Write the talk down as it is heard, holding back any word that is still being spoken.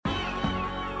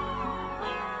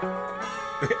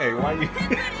Hey, why you?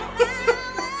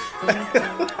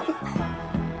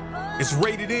 It's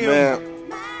rated M.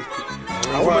 Man,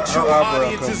 Our mature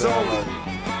audience is only.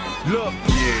 Look,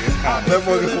 Yeah, that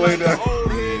boy's way down.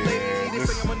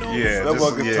 yeah. That just-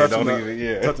 boy yeah, touching, don't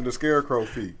even. touching the scarecrow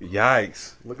feet.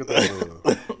 Yikes. Look at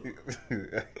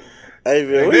that. Hey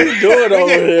man, what you doing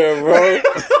over here, bro?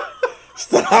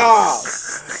 Stop.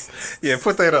 Yeah,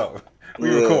 put that up. We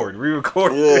Yeah. record.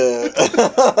 Yeah.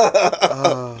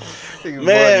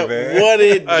 Man, What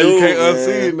it do? You can't man?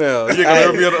 unsee it now. You can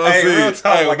never be able to Hey, real unsee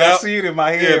talk. it. Like, I see it in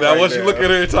my head. Yeah, now right once you now. look at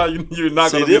it every time, you're not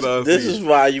See, going to be able to unsee this is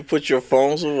why you put your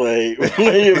phones away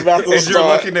when you're about to If you're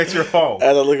start. looking at your phone. I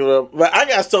had to look it up, but I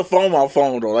got stuff on my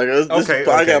phone though. Like this, Okay,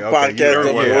 I got podcast. Yeah,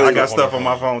 stuff I on got stuff on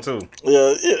my phone too.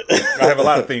 Yeah. I have a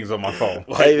lot of things on my phone.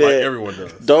 Hey, man. like everyone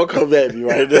does. Don't come at me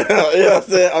right now. You know what I'm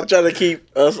saying? I'm trying to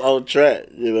keep us on track.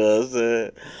 You know what I'm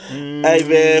saying? Hey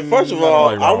man, first of all,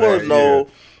 I want to know,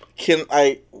 can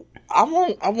I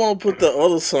want to put the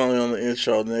other song on the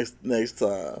intro next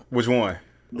time. Which one?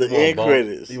 The end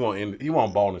credits. You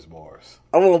want bonus bars.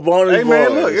 I want bonus. Hey man,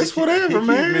 bars. look, it's whatever,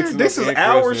 man. mixing This up is end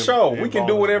our credits show. and We can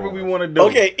do bonus whatever bars. we want to do.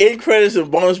 Okay, end credits and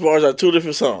bonus bars are two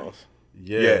different songs.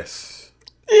 Yes.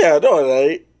 Yeah, no, it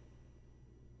ain't.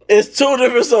 It's two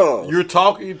different songs. You're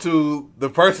talking to the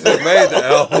person that made the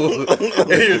album,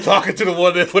 and you're talking to the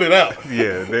one that put it out.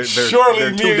 Yeah, they're Surely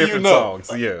they're me two and you different know.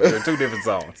 songs. Yeah, they're two different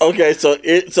songs. Okay,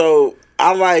 so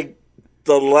I like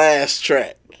the last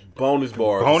track. Bonus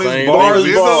bars. Bonus Same bars thing.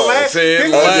 is the last. Said This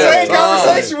is the last same time.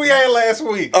 conversation we had last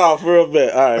week. Oh, for real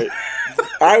bit. All right.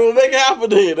 All right, we'll make it happen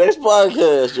then. Next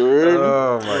podcast, you heard me?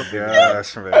 Oh my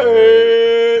gosh, man.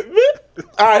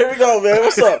 All right, here we go, man.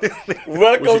 What's up?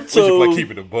 Welcome We should play to.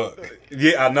 Keep It a Buck.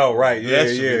 Yeah, I know, right? Yeah, That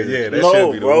should yeah, be the- yeah. That No,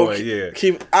 should be the bro. one.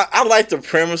 Yeah, I like the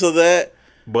premise of that,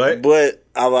 but but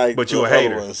I like But the you a other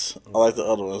hater. ones. I like the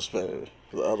other ones better.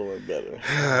 The other one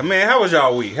better. man, how was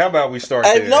y'all week? How about we start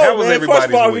Hey, there? no, how was man. everybody's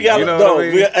First of all, week? we got to you know know. what I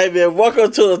mean? Hey, man,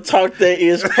 welcome to the Talk That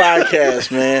Is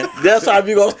podcast, man. That's how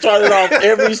we going to start it off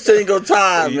every single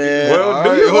time, man. Well, All do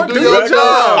right, your, well, do do your your job.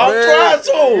 job, I'm man. trying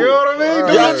to. You know what I mean? Do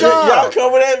All your right. job.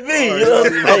 Y'all coming at me. You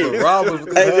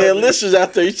know? Hey, man, listeners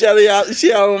out there, you see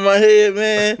y'all on my head,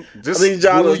 man? Just I need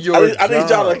y'all do to, your I need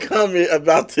y'all to job. comment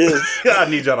about this. I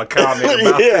need y'all to comment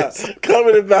about Yeah, this.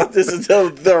 comment about this and tell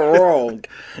them they're wrong.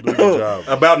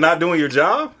 About not doing your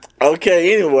job?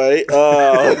 Okay, anyway.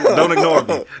 Don't ignore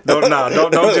me. Don't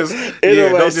just Anyway,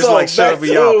 don't just so like shut back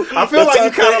me out. to I feel the like you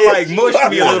Talk kind of That like Is mushed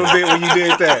me a little bit when you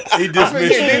did that. He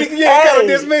dismissed you. Yeah, kind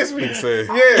Hey. of dismissed me. said-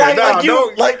 Yeah, Like- nah, like you-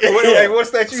 don't. like- What- yeah. hey,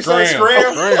 what's that you say? Scram?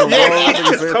 Scram, bro. Yeah, Nigga he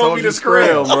just said, told me to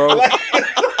scram, bro.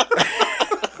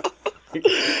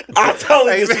 I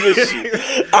totally dismissed you.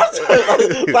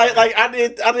 Like I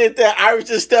did that Irish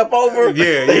just step over.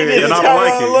 Yeah, He did and the I don't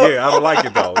like camera look. it. Yeah, I don't like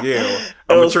it though. Yeah, It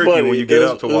I'm gonna was trick funny. you when you get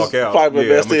up to It was walk out. Probably the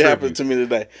Yeah, best thing happened to me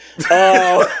today.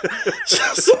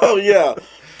 So yeah,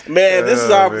 man, this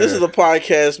Oh, is the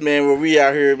podcast, man, where we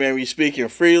out here, man. We speaking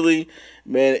freely,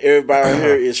 man. Everybody out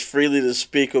here is freely to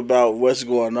speak about what's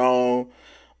going on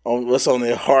what's on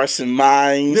their hearts and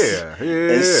minds,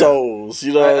 and souls.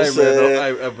 You know what I'm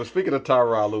saying? But speaking of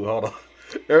Tyrod Lue, hold on.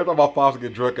 Every time my father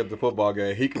get drunk at the football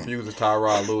game, he confuses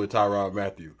Tyrod Lue and Tyrod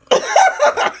Matthew.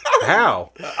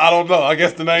 How? I don't know. I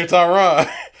guess the name Tyrod.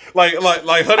 like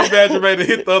Honey Badger made a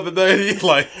hit the other day. He's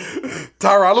like,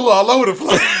 Tyrod Lue all over the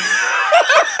place.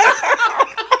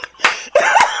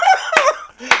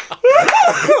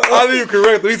 I didn't even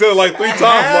correct him. He said it like 3 times.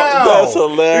 That's He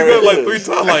hilarious. said it like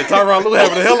 3 times. Like Tyrod Lue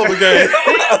having a hell of a game.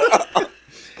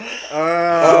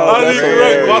 I didn't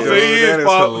correct him. I said he is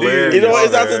pop. You know what?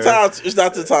 It's not the time. It's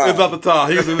not the time. It's not the time.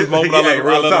 He was in this moment. I Yeah, let him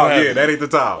real talk. have Yeah, it. that ain't the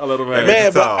top. I let him have That it. ain't Man,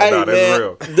 the but top. hey, Nah, that's man,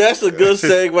 real. that's a good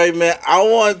segue, man. I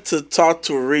want to talk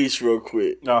to Reese real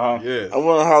quick. Yeah. I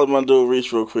want to holler my dude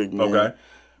Reese real quick, man. Okay.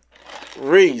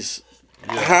 Reese,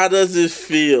 how does it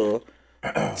feel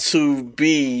to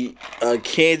be a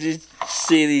Kansas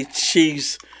City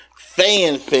Chiefs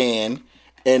fan,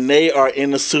 and they are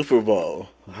in the Super Bowl?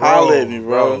 Holla at me,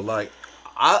 bro. Like,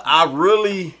 I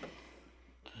really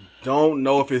don't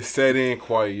know if it's set in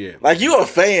quite yet. Like, you a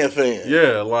fan.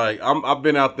 Yeah, like I've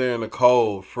been out there in the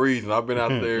cold, freezing. I've been out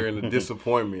there in the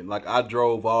disappointment. Like I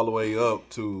drove all the way up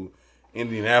to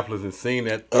Indianapolis and seen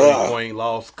that 30-point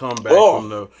loss comeback from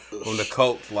the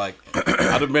Colts. Like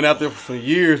I've been out there for some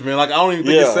years, man. Like I don't even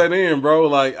think it's set in, bro.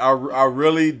 Like I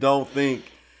really don't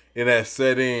think it has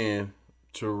set in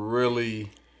to really,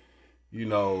 you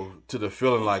know, to the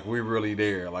feeling like we really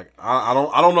there. Like I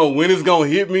don't know when it's gonna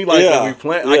hit me. Like when we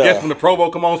play. I guess when the Pro Bowl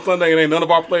come on Sunday and ain't none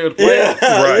of our players playing,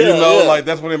 Right. You know, like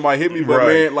that's when it might hit me. But Right.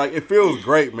 man, like it feels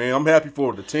great, man. I'm happy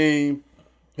for the team,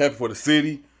 happy for the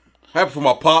city. Happy for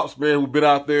my pops, man, who been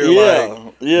out there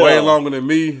Yeah. way longer than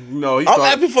me. You know, I'm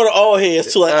happy for the old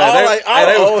heads too. Like,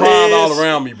 they was old crying heads. all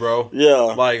around me, bro. Yeah.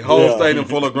 Like whole stadium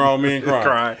full of grown men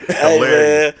crying. Hey,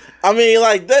 Hilarious. man. I mean,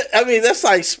 like that. I mean, that's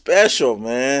like special,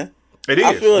 man. It is.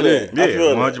 I feel that. Yeah, I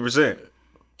feel 100%.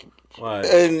 Like,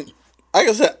 And like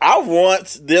I said, I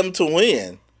want them to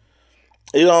win.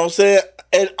 You know what I'm saying?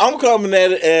 And I'm coming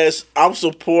at it as I'm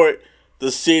support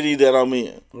the city that I'm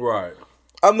in. right.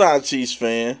 I'm not a Chiefs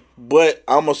fan, but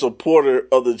I'm a supporter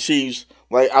of the Chiefs.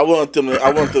 Like I want them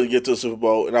to get to the Super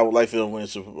Bowl, and I would like for them to win the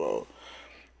Super Bowl.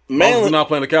 As long as Mainly, we're not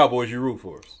playing the Cowboys, you root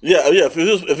for us. yeah. If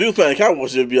he was playing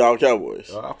Cowboys, it'd be all Cowboys.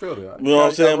 I feel that. You know what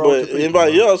I'm saying? But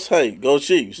anybody else, hey, go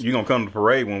Chiefs. You gonna come to the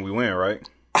parade when we win, right?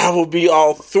 I will be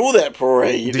all through that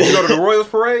parade. Did you go to the Royals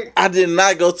parade? I did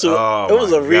not go to. Oh, it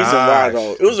was a my reason why gosh.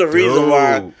 though. It was a reason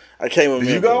why I came. Did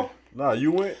you go? Nah,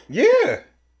 you went. Yeah.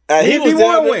 He Me was and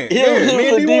down D1 there. went. He Yeah, was me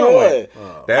and with D1 went.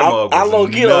 D1. That mug I was low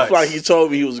get nuts. off like he told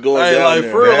me he was going Hey, down like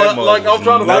there. for real, That like I'm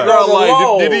trying to mug figure was out, like,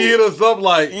 nuts. did he hit us up?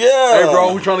 Like, Yeah. hey,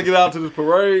 bro, we trying to get out to this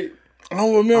parade. I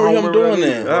don't remember I don't him remember doing that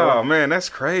that. either. Oh man, that's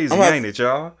crazy, like- ain't it,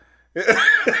 y'all?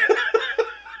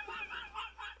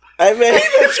 Hey man, he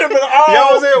been tripping all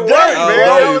Y'all was at work, day.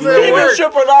 man. Y'all was at He work. been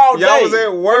tripping all day. Y'all was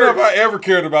at When work. have I ever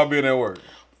cared about being at work?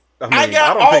 I I mean,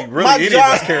 got I don't think all- really my any of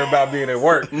job- us care about being at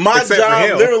work. My except for job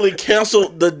him. literally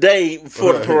canceled the day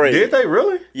for the parade. Did they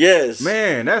really? Yes.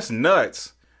 Man, that's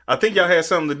nuts. I think y'all had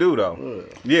something to do though.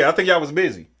 Yeah, I think y'all was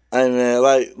busy. Hey man,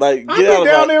 like I get be out of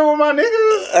down my there with my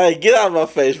niggas. hey, get out of my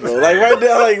face, bro. Like right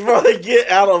now, like bro, like, get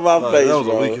out of my face, That was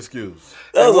bro. a weak excuse.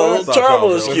 That was a Stop terrible talking.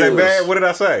 Was excuse. that bad? What did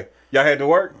I say? Y'all had to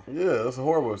work? Yeah, that's a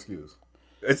horrible excuse.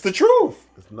 It's the truth.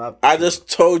 It's not. I just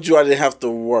told you I didn't have to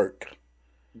work.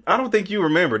 I don't think you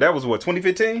remember. That was what,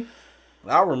 2015?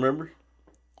 I remember.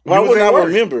 Why was wouldn't at I work.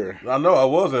 remember? I know I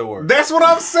was at work. That's what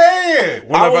I'm saying.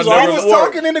 When have was I on I never- was work.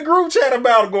 talking in the group chat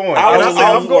about going. I And I was said,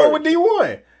 on I'm going work. with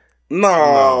D1.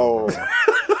 No.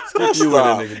 Skip you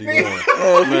Stop. with that nigga D1.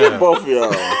 Oh, forget both of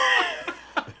y'all.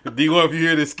 D1, if you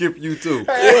hear this, skip you too.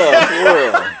 Yeah, for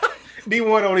real.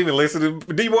 D1 don't even listen to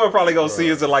D1 probably gonna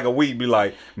see us in like a week, be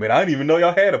like, man, I didn't even know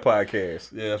y'all had a podcast.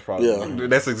 Yeah, that's probably. Yeah.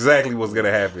 That's exactly what's gonna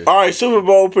happen. All right, Super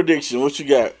Bowl prediction. What you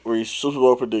got, Reese? Super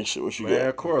Bowl prediction. What you Man, got?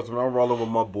 of course, when I'm rolling with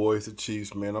my boys, the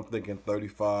Chiefs, man, I'm thinking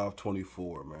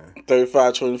 35-24, man.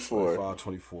 35-24.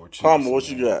 35-24 Chiefs. Palmer, what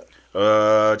man. you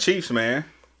got? Chiefs, man.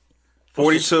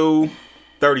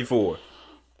 42-34.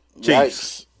 Chiefs.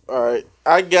 Yikes. All right.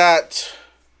 I got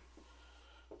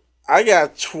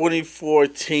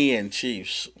 24-10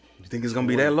 Chiefs. You think it's gonna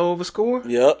be that low of a score?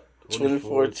 Yep.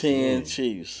 24-10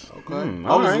 Chiefs. Okay.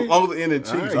 all As right. long as it ended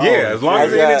Chiefs. Yeah, as long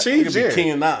as I it's in the got- Chiefs, it yeah. could be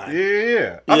 10-9.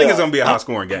 Yeah. I think Yeah. it's gonna be a high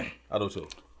scoring game. I do too.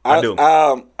 I do.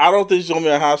 I don't think it's gonna be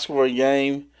a high scoring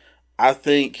game. I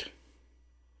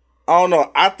don't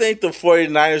know. I think the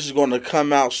 49ers is gonna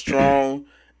come out strong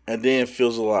and then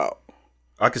fizzle out.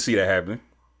 I can see that happening.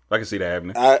 I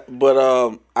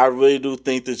really do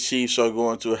think the Chiefs are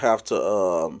going to have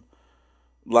to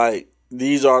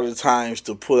these are the times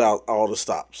to put out all the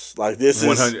stops. Like this is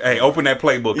 100. Hey, open that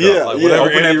playbook Yeah, up. Like, yeah. whatever,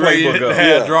 open that Andy Reid playbook up.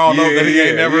 had drawn up that he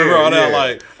ain't never brought out. yeah.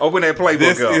 Like, Open that playbook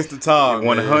this up. is the time.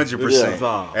 100%. This is the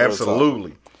time.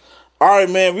 Absolutely. All right,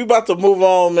 man. We about to move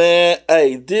on, man.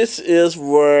 Hey, this is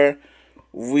where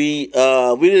we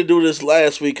didn't do this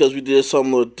last week because we did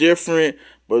something a little different.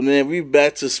 But man, we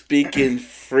back to speaking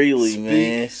freely,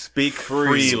 man. Speak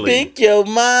freely. Speak your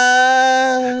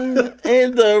mind,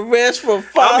 and the rest will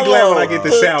follow. I'll be glad when I get the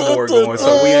soundboard going,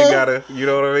 so we ain't gotta, you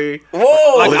know what I mean?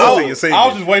 Whoa! Like, Listen I, to you was, sing I it.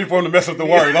 was just waiting for him to mess up the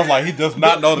word. I was like, he does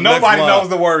not know the Nobody next line. knows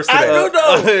the words to I that.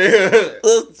 do know.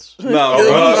 No,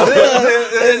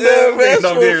 And the rest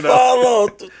Don't will hear that. follow.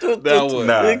 that was.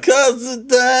 Nah. Because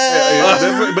the Yeah,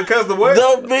 time. that's because the what?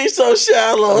 Don't be so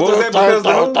shallow. What was that? Because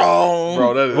the who?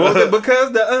 Bro, that is. What was it?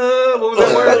 Because the what was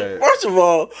that word? First of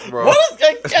all, Bro. what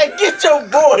is, hey, get your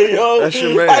boy, yo. That's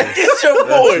your man. Like, get your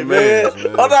That's boy, your man. mans,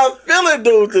 man. I'm not feeling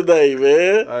dude today,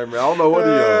 man. Hey, man, I don't know what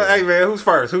he is. Hey man, who's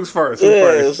first? Who's first?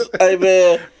 Yes. Hey,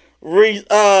 man. Reese,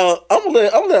 I'm gonna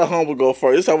let Humble go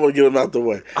first. This time I want to get him out the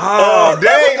way. Oh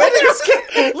dang! That nigga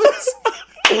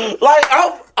Like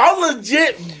I'm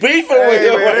legit beefing with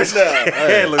him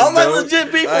right now. I'm like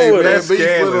legit beefing Hey, with man, him. beef with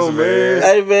scandalous, him, man. man.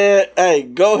 Hey man, hey,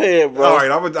 go ahead, bro. All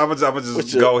right, I'm gonna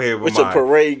just go ahead with your mine.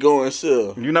 parade going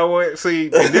still. You know what? See,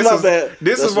 My this bad.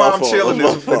 is That's why my I'm fault. chilling.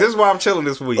 That's my fault. This is why I'm chilling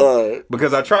this week Alright.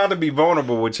 because I tried to be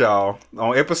vulnerable with y'all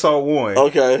on episode 1,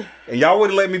 Okay. and y'all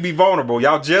wouldn't let me be vulnerable.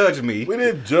 Y'all judged me. We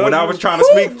didn't judge when I you. was trying to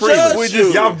Who speak freely. judged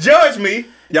you? Y'all judged me.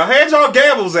 Y'all had y'all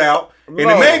gavels out, and it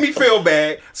No. made me feel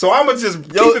bad. So I'm gonna just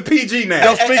keep it PG now.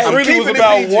 Yo, speak I'm freely keeping was it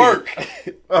about PG. work.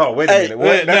 Oh, wait a minute.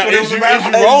 What? Now, That's what it was as you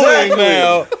about? rolling Exactly.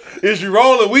 now, Is you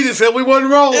rolling? We just said we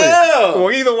wasn't rolling. Yeah.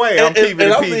 Well, either way, I'm keeping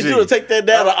it I'm PG. need you to take that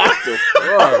down an octave.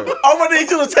 Right. I'm gonna need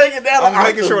you to take it down I an was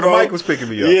octave. making sure bro. the mic was picking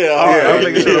me up. Yeah, all I was right.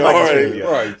 making sure the mic was All picking me up.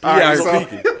 Right. All right, Yeah, so,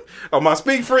 speaking. my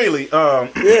speak freely.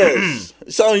 Yes,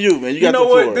 it's on you, man. You got You know the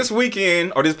what? floor. This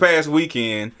weekend or this past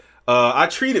weekend, I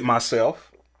treated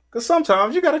myself because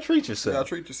sometimes you got to treat yourself. You gotta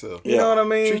treat yourself. You know what I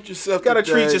mean? Treat yourself Got to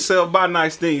today. treat yourself. Buy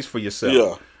nice things for yourself.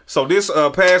 Yeah. So this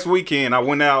past weekend, I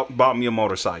went out, bought me a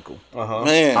motorcycle.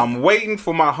 Man. I'm waiting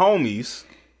for my homies,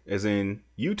 as in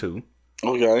you two,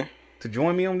 Okay. to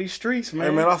join me on these streets, man.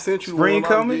 Hey man, I sent you Spring one.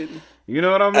 coming. You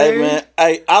know what I mean? Hey, man.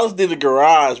 Hey, I just did the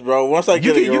garage, bro. Once I You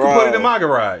get can, a garage. you can put it in my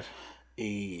garage. Yeah.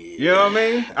 You know what I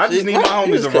mean? I just need my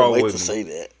homies to can't roll wait with to me. say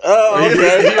that. Oh, He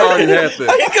okay. already had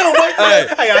that. He can't wait to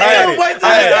Hey, I had it.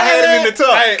 I had it in the tuck.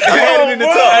 I had it in the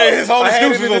tuck. Hey, his whole I had it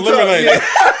excuse in was the tuck. eliminated.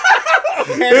 Yeah. Had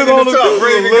it in His the whole tuck, excuse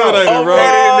ready was to go. eliminated, bro.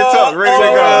 Had it in the tuck, ready to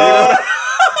go. You know?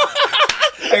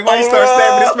 Hey, why you start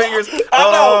snapping his fingers?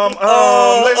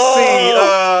 Let's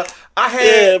see. I had,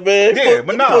 Yeah, man. yeah,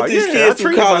 but no, put these yeah, kids I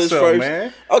through treated college myself, first.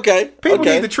 man. Okay. People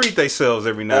okay. need to treat themselves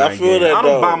every now I and feel again. that, I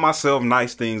don't though. buy myself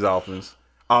nice things often.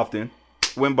 Went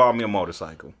and bought me a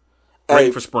motorcycle. Ready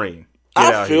Hey, for spring. Get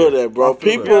I out feel here. that, bro. I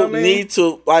feel People that. You know what I mean? need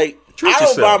to like. Treat I don't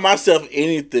yourself. buy myself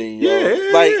anything. Yo.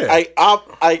 Yeah, like yeah.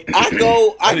 I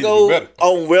go need to do better.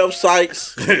 on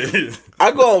websites.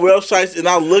 I go on websites and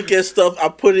I look at stuff. I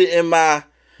put it in my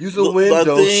Use a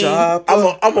window thing. shopper.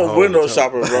 I'm a window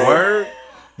shopper, bro. Word.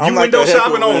 You I'm like window a heck of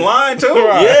shopping a man. online too?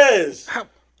 Yes.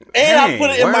 And I Dang, put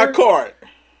it in my word. cart.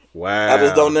 Wow. I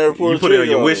just don't never pull You the put it on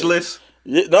trigger your on wish it. list?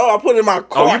 Yeah, no, I put it in my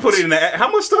cart. Oh, you put it in the. How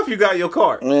much stuff you got in your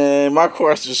cart? Man, my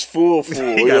cart's just full.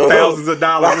 You got thousands of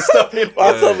dollars of stuff in My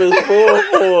it. stuff is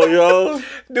full, yo.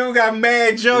 Dude got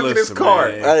mad junk in his Listen,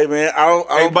 cart. man. Hey, man, I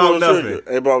don't Ain't pull about the nothing. trigger.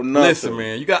 Ain't about nothing. Listen,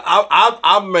 man, you got.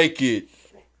 I make it.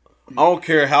 I don't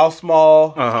care how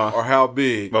small Uh-huh. or how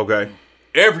big. Okay.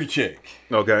 Every check,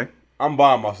 Okay. I'm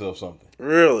buying myself something.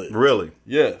 Really? Really?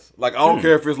 Yes, like I don't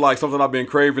care if it's like something I've been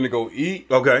craving to go eat.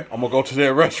 Okay. I'm gonna go to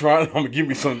that restaurant. I'm gonna give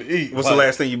me something to eat. What's Like, the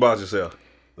last thing you bought yourself?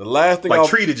 The last thing Like I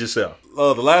treated yourself.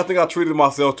 the last thing I treated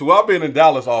myself to. I've been in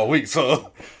Dallas all week,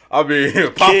 so I've been here,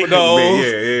 Papa Kicking, Do's,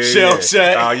 Man, Shell yeah.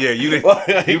 Shack. Oh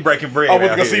yeah, you breaking bread. I went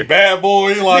to out go here. see Bad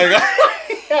Boy. Like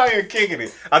Out here kicking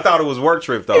it. I thought it was work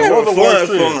trip though. It was a Fun fun,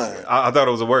 trip. fun. I thought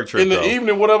it was a work trip in the though.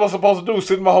 evening, what am I supposed to do?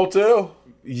 Sit in my hotel?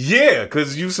 Yeah,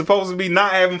 because you supposed to be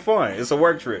not having fun. It's a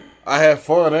work trip. I had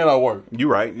fun and I worked. You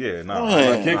right? Yeah, no,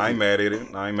 Man. I ain't mad at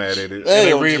it. I ain't mad at it. Hey,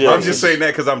 they I'm reimbursed I'm jealous. just saying that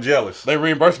because I'm jealous. They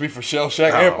reimbursed me for Shell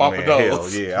Shack and Oh, Papa man,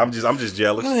 Do's. hell yeah, I'm just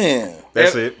jealous. Man.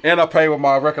 That's and, it. And I paid with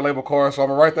my record label card, so I'm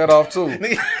gonna write that off too.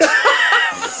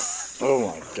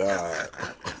 Oh, my God.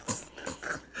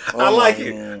 I like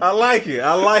it. I like it.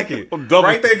 I like it. double-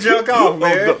 Write that junk off,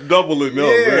 man. Double it, no.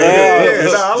 Yeah. man.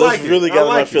 no, I like That's it. really I got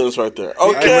like my it. feelings right there. Hey,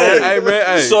 Okay. man,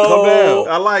 hey, So- come down.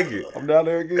 I like it. I'm down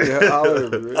there again. Holler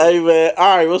at me, man. Hey, man.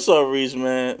 All right, what's up, Reese,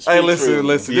 man? Hey, Speak listen, freely.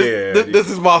 listen. Yeah, This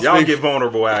is my y'all speak. get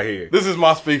vulnerable out here. This is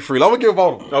my speak free. I'm gonna get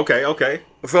vulnerable. Okay.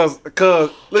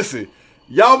 Cause listen,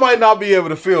 y'all might not be able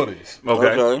to feel this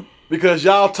Okay. because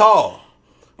y'all tall.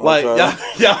 Like Okay.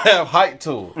 y'all have height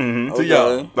to it. To y'all.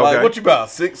 Okay. Like Okay. what you about?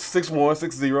 6'1",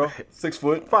 6'0", 6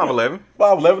 foot, 5'11".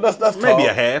 5'11". That's tall. Maybe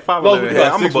a half. Those 5'11". people Yeah,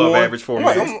 got I'm above 6'1". average for a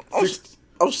man.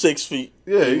 I'm 6 feet.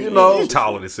 Yeah, you know. You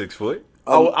taller than 6 foot.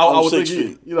 I I'm would 6 think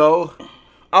feet. you know.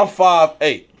 I'm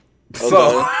 5'8".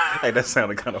 So Hey, that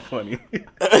sounded kind of funny.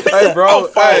 hey, bro.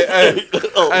 Hey.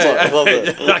 Oh, sorry. My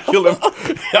bad.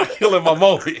 Y'all killing my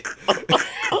moment.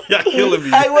 Y'all killing me.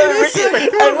 Hey, what did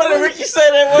Ricky say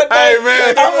that one day? Hey,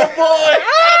 man. I'm a boy.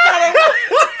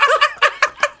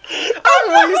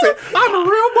 He said, I'm a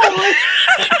real boy.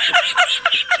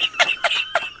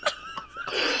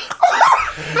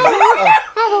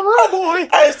 I'm a real boy.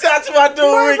 Hey, shout out to my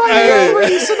dude, Ricky. Hey.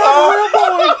 Ricky said I'm a real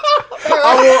boy.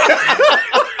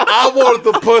 I wanted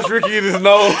to punch Ricky in his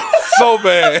nose so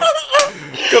bad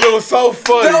because it was so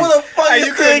funny. That was the funniest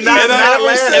you could thing not he's not ever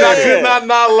laugh. said. And I could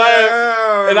not laugh,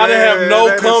 Oh, and I didn't have man, no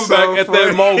that is comeback so at funny.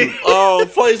 that moment. Oh,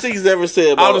 funniest thing he's ever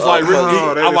said. I was like, Ricky,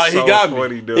 Oh, that I'm is like, he so got me.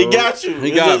 funny, dude. he got you.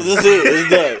 He got me. This is it. It's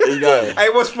done. It's done. Hey,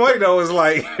 what's funny though is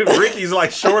like Ricky's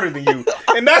like shorter than you,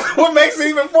 and that's what makes it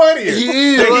even funnier. He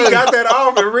is, That he right. got that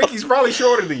off, and Ricky's probably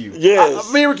shorter than you.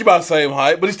 Yes. Me and Ricky about the same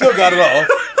height, but he still got it off.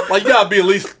 Like, you gotta be at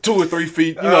least 2 or 3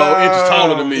 feet, inches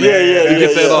taller than me Yeah, yeah, to get yeah,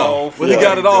 that yeah. off. But he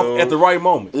got it off at the right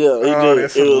moment. Yeah, he Oh, did.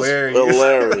 that's It was hilarious.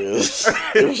 hilarious.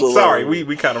 It was Sorry, hilarious.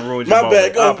 we kind of ruined your My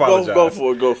moment. bad. I apologize. Go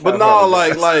for it. Go for But it. no,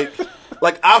 like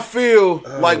like I feel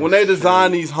like when they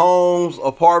design these homes,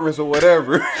 apartments, or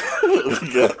whatever, they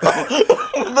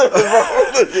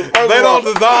don't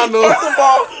design them. First of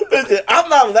all, listen, I'm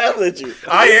not laughing at you.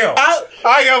 I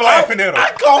am laughing at I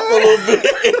him. coughed a little bit.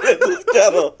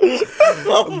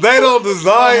 They don't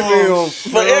design them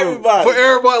For everybody. For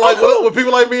everybody, like with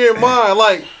people like me in mind,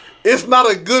 like. It's not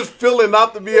a good feeling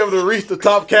not to be able to reach the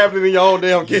top cabinet in your own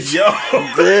damn kitchen.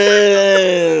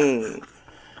 Damn.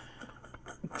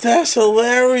 That's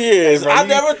hilarious. Hey, bro, I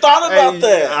never thought about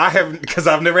that. I haven't, because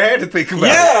I've never had to think about it.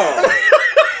 Yeah.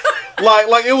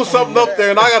 Like it was something up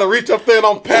there, and I got to reach up there, and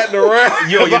I'm patting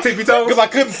around. Yo, your tippy toes? Because I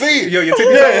couldn't see it. Yo, your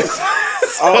tippy Yes.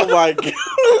 toes? Oh my God.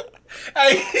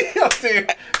 Hey, up there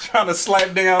trying to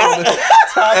slap down on the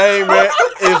top. Hey man,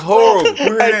 it's horrible.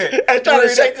 And trying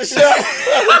to shake the shell.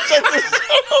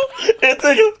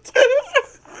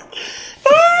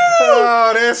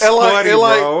 Oh, that's And like, funny, and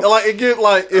like, bro. and like, it get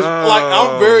like, it's like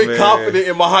I'm very man. confident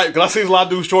in my height because I see a lot of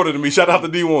dudes shorter than me. Shout out to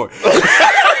D1.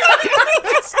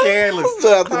 Scandalous.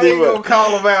 Shout out to How you D1. gonna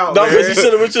call him out, No, man? because he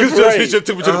should have went to the He parade. should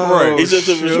took me to the parade. He should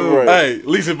have went to the parade. Hey, at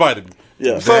least invited me.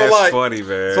 Yeah. So That's like, funny,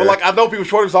 man. So like, I know people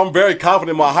shorter, so I'm very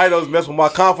confident. My height doesn't mess with my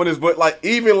confidence. But like,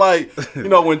 even like, you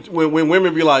know, when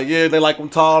women be like, yeah, they like them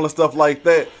tall and stuff like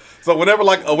that. So whenever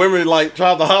like a woman like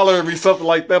tries to holler at me something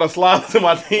like that or slide to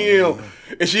my DM,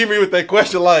 and she hit me with that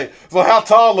question like, so how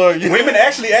tall are you? Women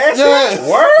actually ask Yes. that?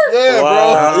 Word? Yeah,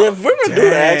 Wow. bro. Yeah, women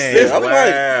do ask that. I'm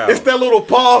wow. It's that little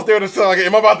pause there to say, like,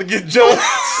 am I about to get jumped?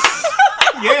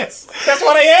 Yes. That's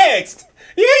what they asked.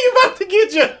 Yeah, you about to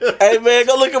get you. hey, man,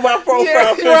 go look at my profile Yeah,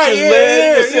 pictures, right, man.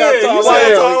 yeah, You see how yeah, tall you see I how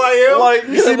am. tall I am? Like,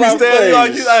 you Get see in me my standing,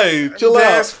 like, face. hey, chill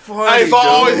That's out. funny, Hey, so I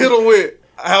always dude. hit them with,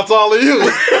 how tall are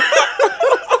you?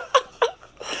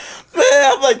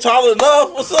 Man, I'm like tall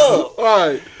enough. What's up?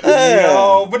 Right.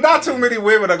 Yo, but not too many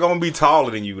women are gonna be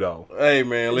taller than you, though. Hey,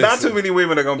 man, listen. Not too many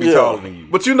women are gonna be Yeah. taller than you.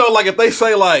 But you know, like, if they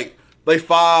say, like, they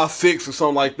 5'6" or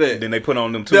something like that, Then they put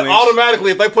on them 2 then inch.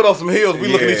 automatically, if they put on some heels, we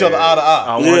look at each other eye to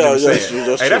eye. 100%. Yeah, that's true,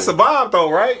 that's Hey, that's a true. vibe, though,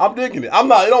 right? I'm digging it. I'm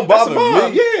not, it don't That's a bother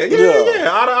vibe. me. Yeah,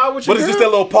 Yeah. Eye to eye with you. But it's just that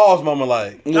little pause moment,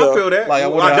 like, Yeah. I feel that. Like, I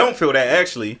Well, wouldn't I have- don't feel that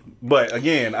actually, but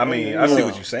again, I mean, I see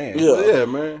what you're saying. Yeah. yeah,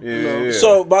 man. Yeah, You know? yeah.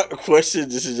 So my question,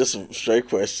 this is just a straight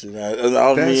question. I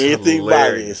don't That's mean anything by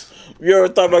hilarious. this. You ever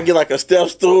thought about getting like a step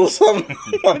stool or something?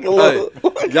 Like a Hey, little,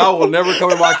 y'all will never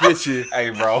come in my kitchen Hey,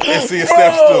 bro. and see a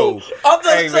step stool. I'm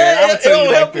just Hey, saying, man, I'm gonna tell it'll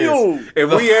you help like this. you.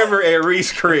 If we ever at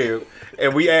Reese's crib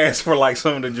and we ask for like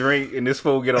something to drink and this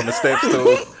fool get on the step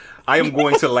stool, I am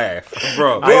going to laugh,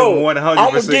 Bro, I am 100% I'm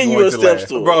gonna give you going a to step laugh.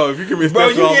 stool. Bro, if you give me a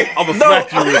Bro, step stool, you I'm gonna No.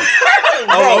 smack you with it.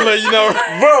 I'm let you know.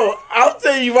 Bro, I'll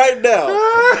tell you right now.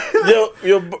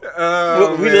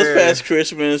 We just passed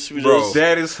Christmas. We Bro, just,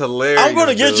 that is hilarious. I'm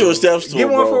gonna get you a dude. step stool. Get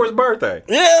one bro. for his birthday.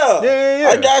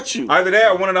 Yeah, I got you. Either that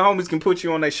or one of the homies can put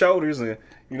you on their shoulders and,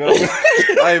 you know.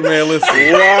 Hey, man,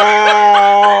 listen.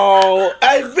 Wow.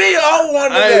 Hey, be on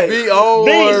one today. Hey, be on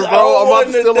B's one, bro. on I'm about to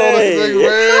one steal on today. this nigga,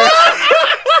 man.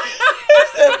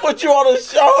 They put you on the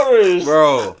shoulders.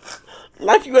 Bro.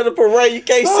 Like you at a parade, you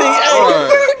can't see.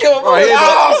 Right. Give him Right,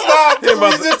 a Stop. He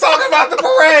about We just talking about the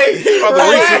parade. He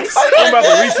about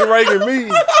to Reese Reagan me.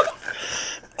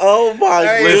 Oh my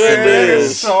Hey, Listen, man, man.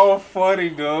 it's so funny,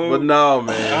 dude. But no,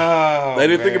 man. Oh, They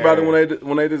didn't think man. about it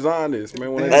when they designed this,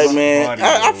 man. When they Hey designed- man, funny,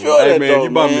 I dude. feel Hey, that man, though, you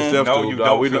bought me man. step No, stool, you dog.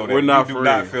 don't We feel that. we're not You do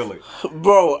not friends. feel it.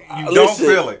 Bro, You don't listen,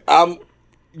 feel it.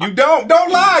 You Don't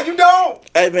lie. You don't.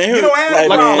 Hey man, You don't have like,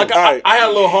 like- man, Like all right. I had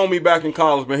a little homie back in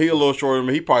college, man. He a little shorter than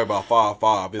me. He probably about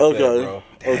 5'5". If Okay, that, bro.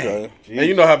 okay. And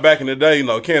you know how back in the day, you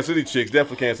know, Kansas City chicks,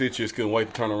 definitely Kansas City chicks couldn't wait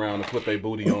to turn around and put their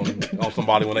booty on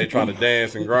somebody when they trying to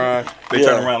dance and grind. They Yeah.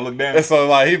 turn around and look down. And so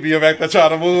like he'd be back there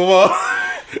trying to move up.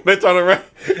 They turn around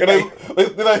and they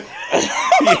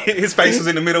His face is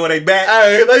in the middle of their back.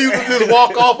 hey, they used to just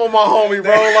walk off on my homie,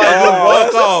 bro. Like just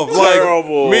walk off. Like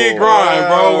terrible. me and grind,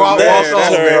 bro. Walk That's off,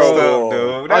 terrible.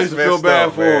 bro. Dude. I used to feel messed bad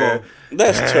up, for man. him.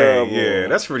 That's Dang, terrible. Yeah,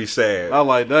 that's pretty sad. I was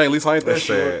like, dang, at least I ain't that That's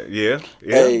short. sad. Yeah.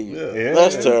 Yeah. Hey, Yeah.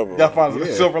 that's terrible. Gotta find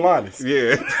some silver linings.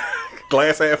 Yeah.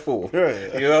 Glass half full.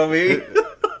 Yeah. You know what I mean?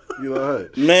 You know,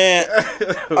 hey. Man,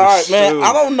 all right, man. shoot.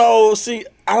 I don't know. See,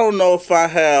 I don't know if I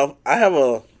have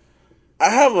a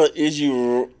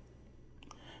issue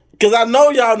because I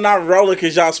know y'all not rolling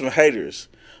because y'all some haters.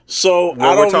 So Well,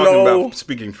 I we're don't talking know. about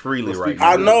speaking freely right speak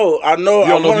now. I know. You don't know I if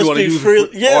you want want to to speak use freely.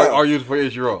 it for, Yeah, or use it for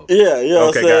issue roll. yeah. You know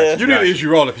what Okay, I'm saying? You need an issue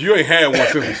roll if you ain't had one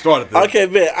since we started this. Okay,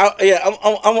 man.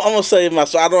 I'm gonna say my.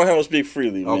 So I don't have to speak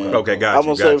freely, man. Okay, got I'm you.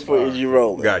 gonna say Got it for you. Is You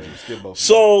Rolling. Got you.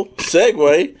 So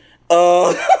segue.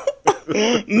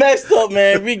 Next up,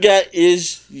 man, we got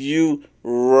Is You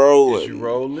Rolling? Issue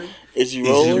rolling. Is you Is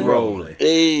rolling? you rolling?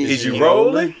 Hey. Is you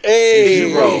rolling? Hey. Is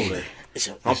you rolling?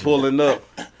 I'm pulling up.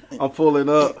 I'm pulling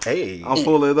up. Hey. I'm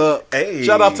pulling up. Hey.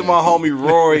 Shout out to my homie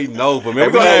Roy Nova, man.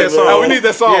 Hey, we need that song. We need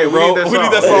that song, Yeah, we bro. need that We need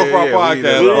song. that song for our Yeah, we need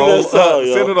that podcast, song. bro. We need that song,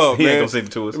 yo. Send it up, He man. ain't gonna send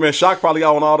it to us. Man, Shock probably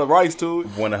own all the rights to it.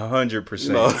 100%.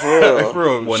 No, real.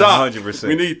 for real. Shock, 100%.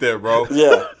 we need that, bro.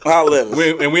 Yeah, I'll let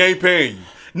us. And we ain't paying you.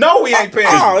 No, we ain't paying.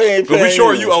 Oh, he ain't But we paying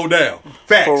sure you owe down.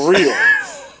 Facts. for real.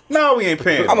 No, we ain't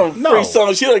paying. I don't no. free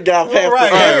songs. You done got half Right.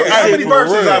 the Hey, how many for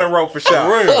verses real. I done wrote for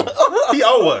Shaq? Real. He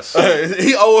owe us.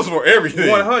 He owe us for everything.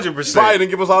 100%. Probably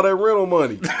didn't give us all that rental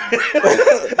money.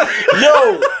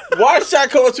 Yo, why Shaq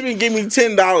come up to me and give me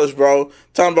 $10, bro?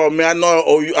 Talking about, man, I know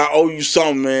I owe you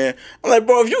something, man. I'm like,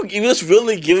 bro, if you just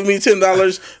really giving me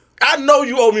 $10, I know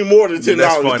you owe me more than $10.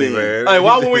 That's funny, then. man. Hey,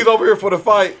 why when we was over here for the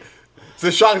fight,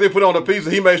 since Shock didn't put on the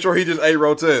pizza, he made sure he just ate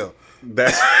Rotel.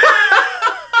 That's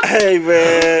Hey,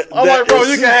 man. I'm that like, bro, is-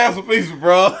 you can have some pizza,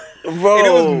 bro. Bro, and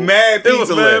it was mad pizza It was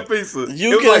mad left. pizza.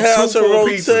 you it was can like have two some full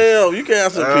pizzas. Rotel. You can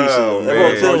have some pizza. Oh, That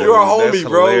man. Rotel. Bro, you're a homie, That's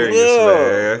bro. hilarious, Yeah.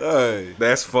 man. Hey,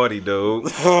 That's funny, dude.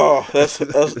 Oh, that's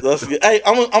good. Hey,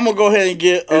 I'm gonna go ahead and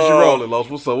get. it's your rolling, Los.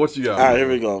 What's up? What you got? All right, man? here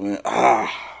we go, man.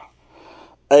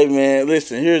 Hey, man,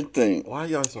 listen. Here's the thing. Why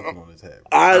y'all talking on his hat?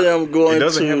 I am going It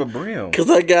doesn't to have a brim. because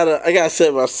I gotta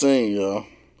set my scene, yo.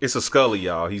 It's a Scully,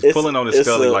 y'all. He's It's- pulling on his it's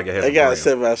Scully like it has I a gotta brim.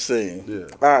 set my scene.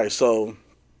 Yeah. All right, so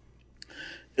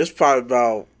it's probably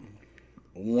about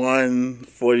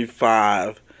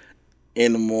 1:45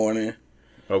 in the morning.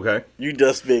 Okay. You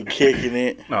just been kicking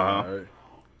it, Uh-huh. All right.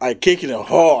 like kicking it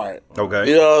hard. Okay.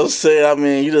 You know what I'm saying? I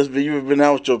mean, you've been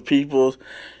out with your peoples.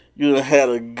 You done had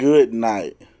a good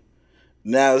night.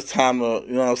 Now it's time to,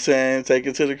 you know what I'm saying, take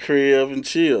it to the crib and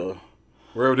chill.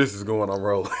 Wherever this is going, I'm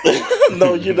rolling.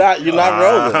 No, you're not. You're not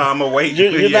rolling. I'm going to wait.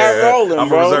 You're not rolling, I'm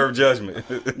bro. a reserve judgment.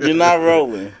 You're not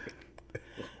rolling.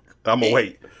 I'm going to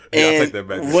wait. Yeah, I'll And take that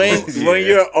back. when Yeah.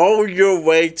 you're on your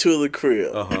way to the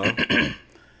crib, Uh-huh.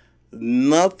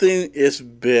 nothing is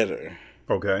better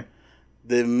Okay.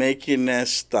 than making that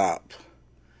stop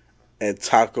at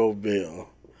Taco Bell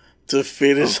to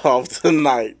finish off the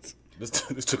night.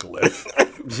 This took a left.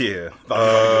 Yeah.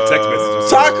 Text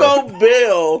messages. Taco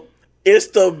Bell is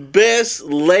the best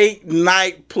late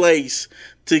night place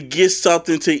to get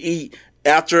something to eat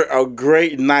after a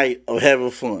great night of having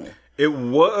fun. It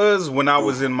was when I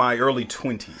was in my early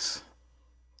 20s.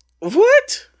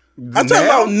 What? I'm talking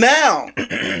about now.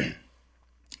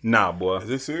 Nah, boy. Is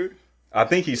this serious? I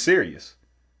think he's serious.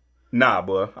 Nah,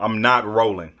 boy. I'm not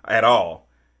rolling at all.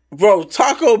 Bro,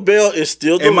 Taco Bell is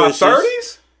still In my delicious.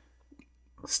 30s?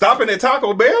 Stopping at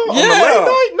Taco Bell on the Yeah. late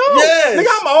night? No. Yes.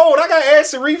 Nigga, I'm old. I got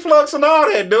acid reflux and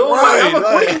all that, dude. Right, What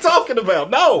are like- you talking about?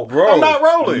 No. Bro, I'm not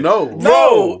rolling. no.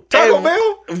 No. Taco and-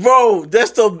 Bell? Bro,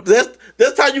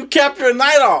 that's how you cap your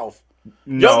night off.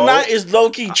 No. Your night is low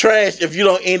key trash if you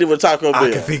don't end it with Taco Bell.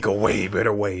 I can think of way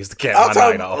better ways to cap I'm my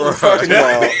talking night off. first of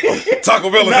all, Taco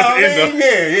Bell is No, at the man, end of.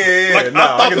 yeah. Like, Nah,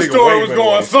 I thought can the think of story way was better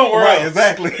going ways. somewhere Right, else.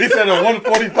 exactly. He said at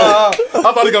 1:45. I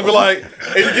thought he gonna be like,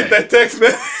 "Hey, you get that text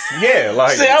message?" Yeah,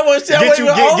 like See, I was- I get wasn't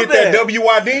even on get that that.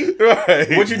 WYD.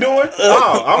 Right. What you doing?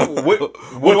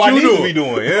 What do I you need to doing? be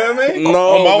doing? You know what I mean? no,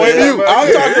 On my way to man. you. I'm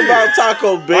Yeah. talking about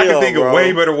Taco Bell. I can think bro. of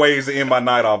way better ways to end my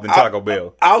night off than Taco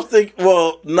Bell. I was thinking,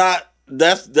 well, not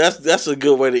that's a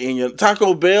good way to end your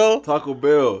Taco Bell. Taco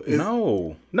Bell. It's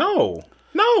No.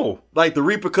 like the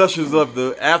repercussions of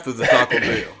the after the Taco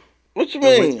Bell. What you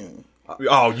mean?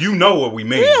 Oh, you know what we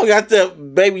mean. You don't got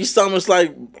that baby stomachs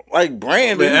like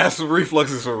Brandon. Man, acid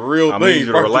reflux is a real I'm thing. gonna need you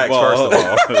to relax first of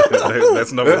all.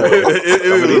 That's number one. It I'm gonna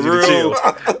is need a you to real chill.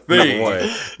 thing. Number one.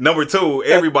 Number two,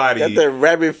 everybody. Got that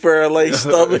rabbit fur lace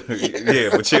stomach. Yeah,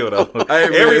 but chill though. Hey,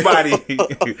 man.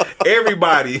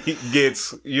 everybody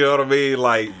gets, you know what I mean?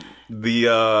 Like the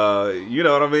you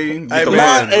know what I mean? Get Hey, the man.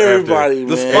 ones Not after. everybody,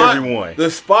 The man. spot, Everyone.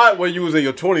 the spot where you was in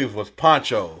your 20s was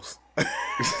Ponchos.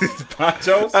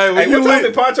 Ponchos? Hey, when Hey, you what time went-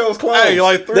 did Ponchos close? Hey,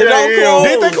 like 3 They don't a.m. close.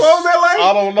 Did they close that late?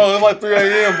 I don't know. It's like 3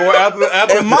 a.m. boy.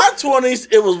 After In my 20s,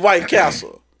 it was White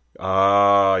Castle.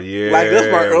 Yeah. Like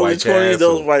that's my early White 20s. That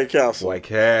Castle. was White Castle. White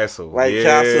Castle. White Yeah,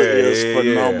 Castle is yeah.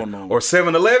 phenomenal. Or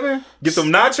 7-Eleven? Get some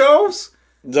nachos?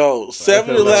 So Chili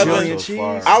 7-Eleven. and cheese.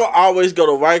 I would always go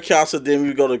to White Castle, then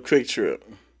we go to Quick Trip,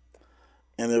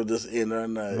 and it would just end our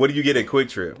night. What do you get at Quick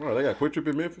Trip? Bro, they got Quick Trip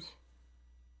in Memphis?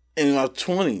 In my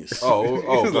 20s.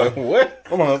 Oh, He's like, what?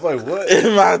 Come on, I was like, what?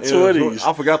 In my 20s.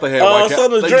 I forgot they had White Castle.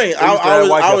 Something to They used- drink. they used to have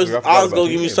White I Castle. was forgot going about to that.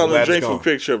 give me Yeah, something glad to drink it's from gone.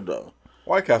 Quick Trip, though.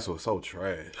 White Castle is so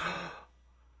trash.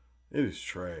 It is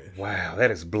trash. Wow,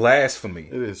 that is blasphemy.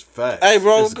 It is fat. Hey,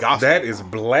 bro, It's gospel. That is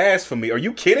blasphemy. Are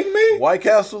you kidding me? White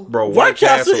Castle? Bro, White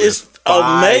Castle is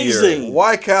fire. amazing.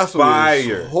 White Castle Fire.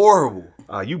 is horrible.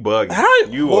 You bugging. How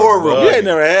you horrible. are You ain't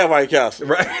never had White Castle.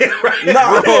 Right, right.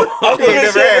 No, Bro, he ain't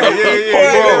never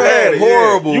had it. Yeah.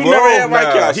 Horrible, You bro. never had White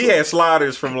Castle. He had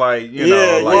sliders from like, you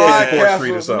Yeah, know, like yeah. 54th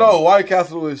Street or something. No, White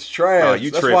Castle is trash. Oh, you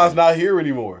That's tripping. why it's not here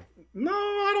anymore. No,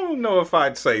 I don't know if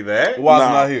I'd say that. Why Nah.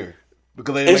 it's not here?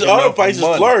 Because they It's make other enough places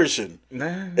money. flourishing.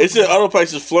 Nah. It's in other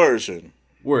places flourishing.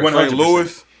 Where? 100%. St.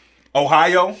 Louis?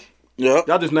 Ohio, Yep.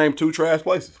 Y'all just named 2 trash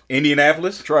places.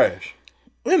 Indianapolis. Trash.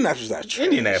 Indianapolis is not trash.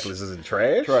 Indianapolis isn't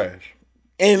trash. Trash.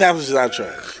 Indianapolis is not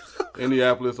trash.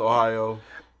 Indianapolis, Ohio.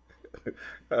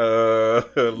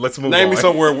 Let's move on. Name me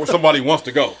somewhere where somebody wants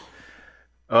to go.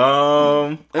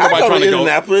 Um, Ain't nobody I go trying to to go.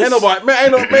 Indianapolis. Ain't nobody,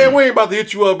 man, we ain't about to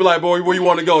hit you up and be like, boy, where you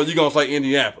want to go? You gonna say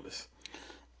Indianapolis.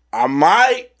 I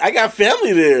might. I got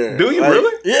family there. Do you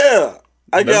really? Yeah.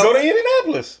 let's go to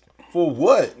Indianapolis. For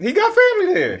what? He got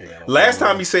family there. Last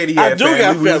time he said he I had do family,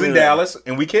 got we was family in there. Dallas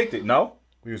and we kicked it. No,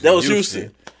 That was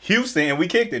Houston. Houston and we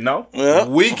kicked it. No, Yeah.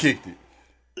 We kicked it.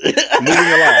 moving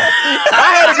along.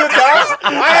 I had a good time.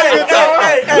 I had a good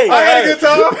time. Hey, I had a good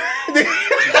time.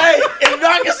 Hey, if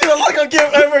y'all can see the look on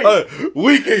Gary,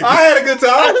 We kicked it. I had a good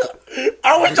time.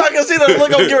 I wish y'all can see the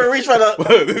look on Gary Reach right up.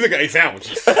 This nigga ate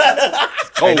sandwiches.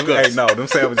 Cold Hey, cuts. hey, no, them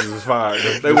sandwiches was fire.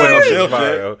 They wasn't wasn't no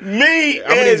fire. shelf Yo. Me I'm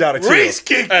gonna need y'all to and chill. Reese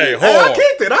kicked Hey, it. Hey, I hard.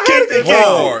 kicked it. I had a Kicked good it time.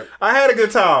 hard. I had a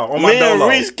good time on my Me and dolo.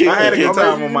 Reese kicked I had a it. good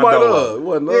time on my might dolo. It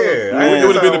wasn't Yeah, I had a it good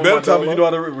would have been time a on better my time if dolo. you know how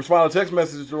to respond to text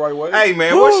messages the right way. Hey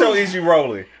man, what show is you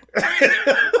rolling?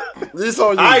 This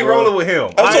on you, I ain't bro. rolling with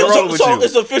him. I ain't rolling with So you.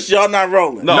 it's official. Y'all not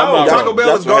rolling. No, No, I'm not Taco rolling. Bell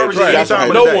Y'all is some garbage. haters. Any Y'all some time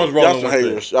of No the day. one's rolling Y'all some with it.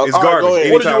 haters. Y'all- It's all right, garbage. go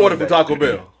ahead. What did Anytime you order of from the day. Taco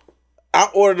Bell? I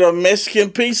ordered a Mexican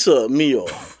pizza meal.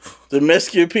 The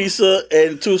Mexican pizza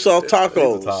and 2 soft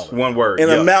tacos. Tyler. One word. And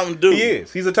a yeah. Mountain Dew. He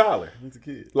is. He's a Tyler. He's a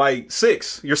kid. Like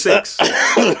 6. You're 6.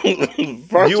 First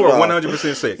You of are all-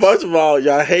 100% 6. First of all,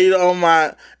 y'all hate on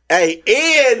my. Hey,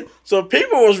 and so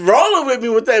people was rolling with me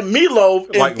with that meatloaf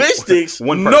and Like, fish sticks.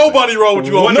 One person. Nobody rolled with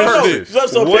you on One fish person.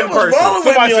 sticks. So One people was person. rolling with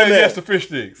Somebody me on said yes that. to fish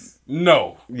sticks.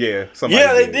 No. Yeah. Somebody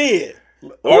Yeah, they did. did.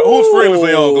 Whose friends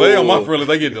they on? 'Cause they on my Ooh. friends.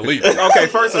 They get deleted. Okay,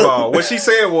 first of all, what she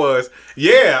said was,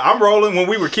 yeah, I'm rolling when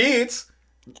we were kids.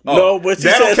 No, but she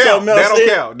That said don't count. something else. That don't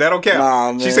count. That don't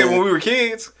count. Nah, She said man. when we were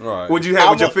kids, Right. what'd you have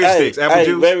with your fish sticks? Apple hey,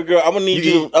 juice? baby girl, I'm gonna need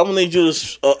You you. I'm gonna need you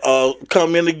to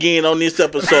come in again on this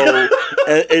episode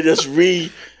and just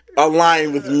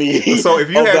realign with me. So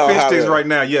if you about have fish how sticks that- right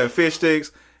now, you have fish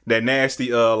sticks, that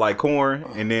nasty like corn,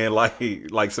 and then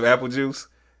like some apple juice,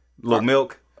 little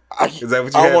milk. Is that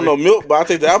what you I don't want no having? milk, but I will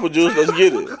take the apple juice. Let's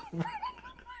get it.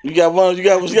 You got one. You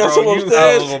got some Bro,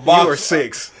 upstairs. You were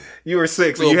 6. You were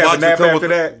 6. So you Little have a box that nap come after with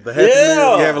that? The Happy Yeah.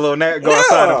 Meal, You have a little nap, go Yeah.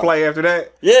 outside and play after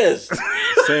that? Yes,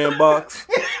 sandbox.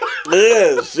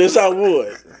 yes, yes, I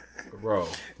would. Bro.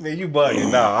 Man, you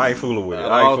bugging. Nah, I ain't fooling with it.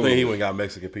 I ain't don't fooling think he with went and got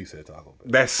Mexican pizza at Taco Bell.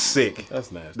 it. That's sick.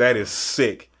 That's nasty. That is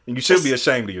sick. And you should be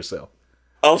ashamed of yourself.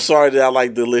 I'm sorry that I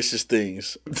like delicious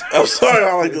things. I'm sorry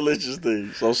I like delicious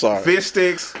things. I'm sorry. Fish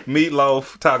sticks,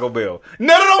 meatloaf, Taco Bell.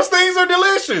 None of those things are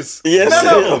delicious. Yes, None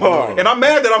they of them. are. And I'm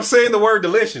mad that I'm saying the word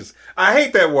delicious. I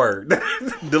hate that word.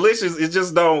 Delicious, it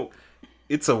just don't.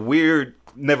 It's a weird.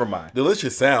 Never mind.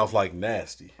 Delicious sounds like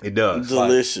nasty. It does.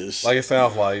 Delicious. Like it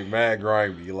sounds like mad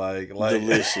grimy. Like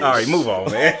delicious. All right, move on,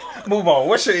 man. Move on.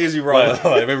 What shit is you rolling?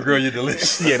 like baby girl, you're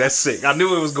delicious. Yeah, that's sick. I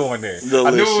knew it was going there.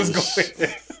 I knew it was Delicious. going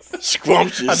there.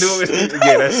 Scrumptious. I knew it.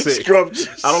 Yeah, that's sick.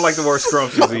 Scrumptious. I don't like the word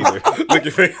scrumptious either. Look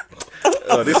your finger.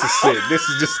 Oh, this is sick. This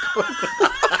is just.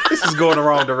 This is going the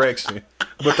wrong direction,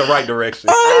 but the right direction.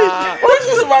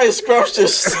 Where's somebody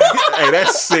scrumptious? Hey,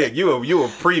 that's sick. You a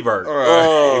prevert.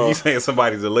 If you saying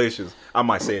somebody's delicious, I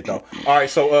might say it though. All right,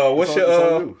 so what's It's on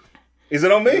your you. is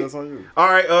it on me? It's on you. All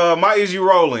right, my is you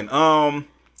rolling.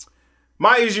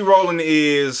 My is you rolling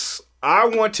is I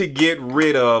want to get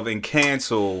rid of and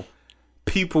cancel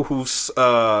people who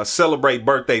celebrate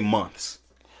birthday months.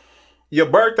 Your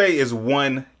birthday is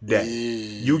one day.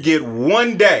 You get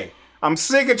one day. I'm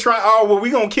sick of trying. Oh, well, we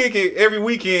gonna kick it every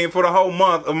weekend for the whole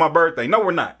month of my birthday. No,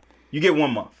 we're not. You get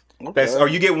 1 month. That's or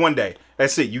you get 1 day.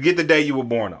 That's it. You get the day you were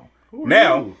born on.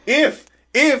 Now, if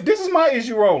this is my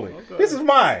issue rolling, this is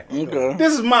mine. Okay.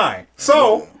 This is mine.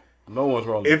 So No one's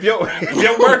rolling. if your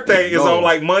birthday is No. on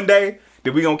like Monday,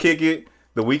 then we gonna kick it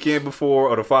the weekend before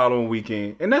or the following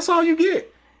weekend, and that's all you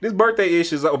get. This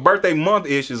birthday month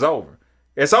ish is over.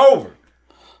 It's over.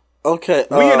 Okay.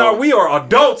 We are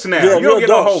adults now. yeah, you don't we're get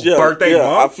no adults. whole birthday yeah,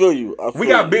 month. I feel you. We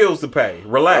got bills to pay. I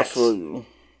Relax. feel you.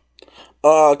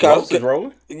 Ghost is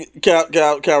rolling? Can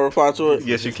I reply to it?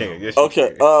 Yes, you can. Yes, you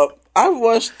Okay. can. I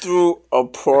rushed through a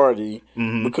party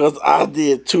Mm-hmm. because I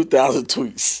did 2,000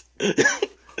 tweets.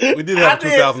 We did have a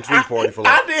 2003 party for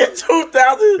I did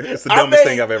 2000. It's the dumbest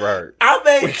thing I've ever heard. I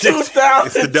made 2000.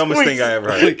 It's the dumbest thing I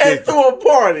ever heard. And threw a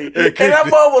party. And that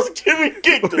mother was kicked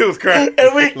It was crazy.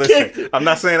 And we kicked Listen, it. I'm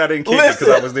not saying I didn't kick it because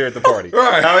I was there at the party.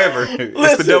 Right. However, it's the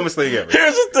Listen, dumbest thing ever.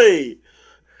 Here's the thing.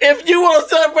 If you want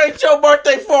to celebrate your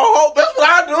birthday for a whole, that's what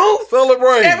I do.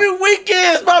 Celebrate. Every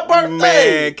weekend is my birthday.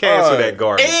 Man, cancel that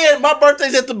garbage. And my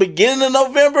birthday's at the beginning of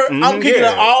November. I'm kicking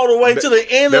yeah. it all the way to the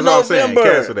end of That's what I'm saying.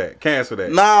 November. Cancel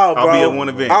that. Nah, bro. I'll be at one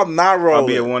event. I'm not rolling. I'll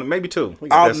be at one, maybe two.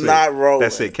 I'm not rolling.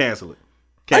 That's it. Cancel it.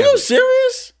 Are Cancel you it.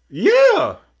 serious?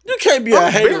 Yeah. You can't be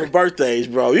a hater of birthdays,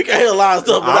 bro. You can hate a lot of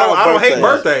stuff, but I don't hate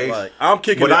birthdays, Like, I'm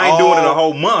kicking but it I ain't doing it a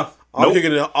whole month. I'm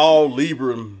kicking it all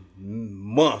Libra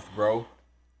month, bro.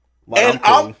 Like, And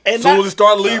I'm cool. As soon as it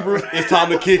start Libra, it's time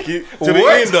to kick it to the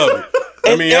What? end of it.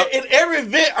 I mean, in every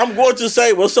event, I'm going to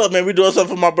say, "What's up, man? We doing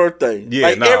something for my birthday." Yeah,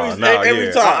 like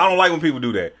every time. I don't like when people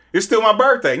do that. It's still my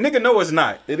birthday. Nigga, no, it's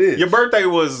not. It is. Your birthday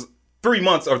was 3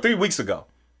 months or 3 weeks ago.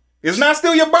 It's not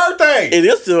still your birthday. It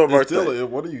is still my birthday. still,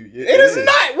 what do you? It is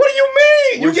not. What do you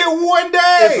mean? You get one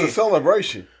day. It's a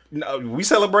celebration. No, we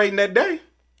celebrating that day.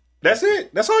 That's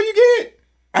it. That's all you get.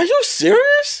 Are you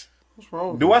serious? What's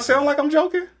wrong? Do I sound like I'm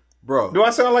joking? Bro? Do I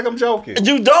sound like I'm joking?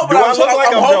 You don't, but Do I look like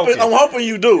I'm joking? I'm hoping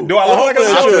you do. Do I look like I'm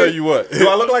I'll joking? tell you what. Do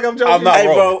I look like I'm joking? I'm not Hey,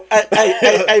 bro.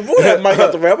 Hey, boy, that mic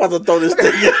out the way. I'm about to throw this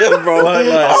thing in, bro.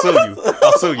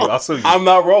 I'll sue you. I'm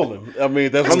not rolling. I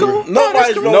mean, that's cool.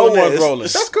 Nobody's rolling. No one's that. rolling.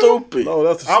 It's That's cool. stupid. No,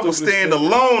 that's the I will stupidest stand thing.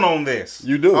 alone on this.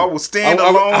 You do. I will stand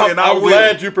I'm- alone, I'm- and I I'm will.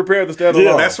 glad you prepared to stand Yeah,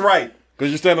 alone. That's right. Because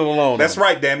you're standing alone. That's now.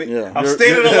 right. Damn it. Yeah. I'm You're-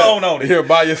 standing you're- alone on it. Here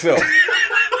by yourself.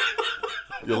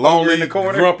 You're lonely, in the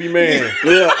corner. grumpy man.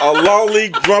 Yeah, a lonely,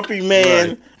 grumpy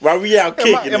man. While we out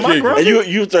kicking am it. I grumpy?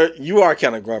 And you are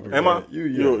kind of grumpy. Am man. I?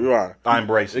 You are. I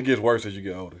embrace It it. gets worse as you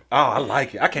get older. Oh, I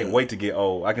like it. I can't wait to get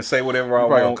old. I can say whatever I You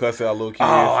probably want. gonna cuss out little kids.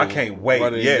 Oh, I for can't wait.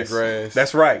 running in Yes, the grass.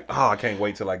 that's right. Oh, I can't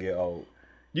wait till I get old.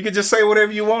 You can just say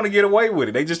whatever you want to get away with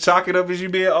it. They just chalk it up as you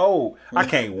being old. I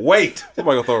can't wait.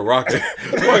 Somebody gonna throw a rock.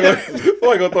 Somebody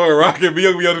gonna throw a rock and be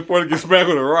on the point to get smacked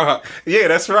with a rock. Yeah,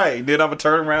 that's right. Then I'm gonna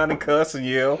turn around and cuss and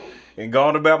yell and go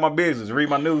on about my business. Read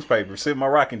my newspaper. Sit in my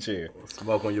rocking chair.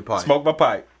 Smoke on your pipe. Smoke my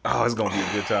pipe. Oh, it's gonna be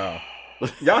a good time.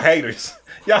 Y'all haters.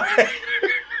 Y'all haters.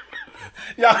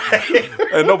 Y'all haters.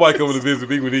 And nobody coming to visit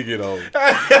me when he get old.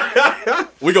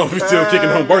 We gonna be still kicking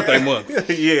home birthday month.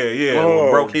 Yeah. Oh,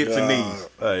 broke hips and God. knees.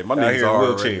 Hey, my Out knees here in are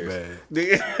already wheelchairs.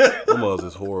 bad. Them others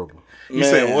is horrible. You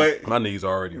said what? My knees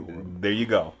are already horrible. There you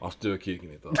go. I'm still kicking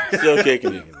it though. Still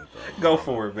kicking it. Go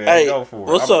for it, man. Hey, Go for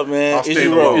it. what's up, man? I'll Is stand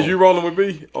you alone. rolling? Is you rolling with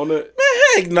me on that?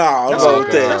 Man, heck no. I'm That's about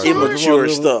okay. that That's immature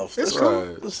okay. stuff. It's That's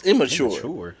cool. It's immature.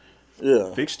 Sure.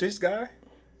 Yeah. Fish sticks guy?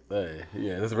 Hey,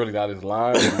 yeah, that's really not his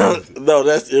line. No,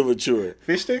 that's immature.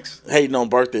 Fish sticks? Hating on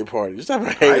birthday parties. Stop I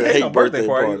ain't hating hating on birthday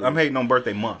parties. parties. I'm hating on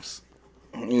birthday months.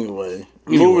 Anyway,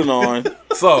 moving on.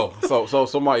 so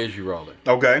my issue rolling.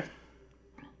 Okay.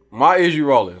 My issue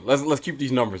rolling. Let's keep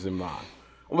these numbers in mind.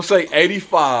 I'm gonna say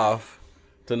 85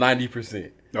 to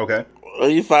 90%. Okay.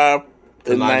 85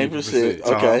 and 90%. 90%.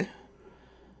 Okay.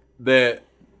 That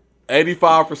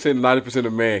 85% and 90%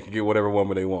 of men can get whatever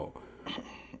woman they want.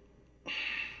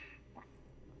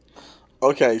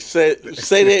 Okay. Say that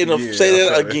say that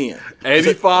okay. again.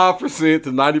 85% to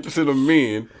 90% of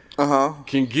men Uh-huh.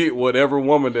 can get whatever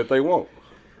woman that they want.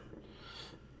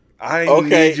 I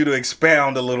Okay. need you to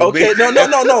expound a little Okay, bit.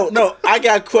 no. I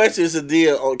got questions to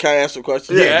deal. Oh, can I ask a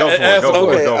question? Yeah, go for it. ask Go the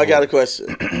for it. Okay, Go I for got a it.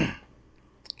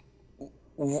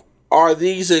 question. Are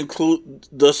these include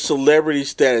the celebrity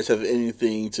status have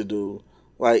anything to do?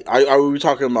 Like, are we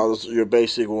talking about your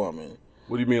basic woman?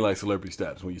 What do you mean, like celebrity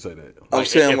status? When you say that, I'm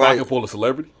saying if like I can pull a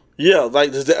celebrity. Yeah,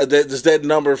 like does that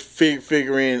number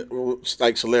figure in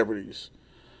like celebrities?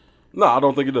 No, I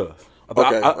don't think it does.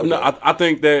 Okay, I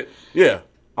think that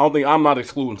I'm not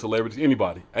excluding celebrities.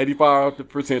 Anybody,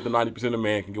 85% to 90% of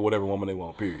men can get whatever woman they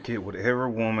want. Period. Get whatever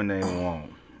woman they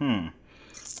want.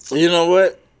 You know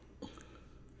what?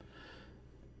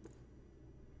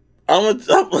 I'm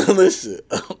listen.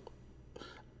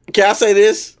 Can I say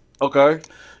this? Okay.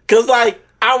 Cause like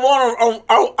I'm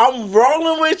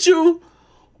rolling with you,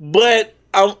 but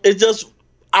I'm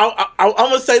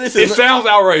gonna say this. It sounds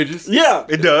outrageous. Yeah,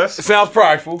 It does. It sounds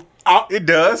prideful. It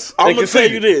does. I'm gonna tell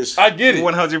conceited. you this. I get it.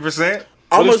 100%.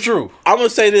 But it's true. I'm gonna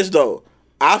say this though.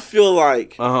 I feel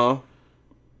like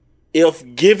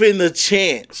if given the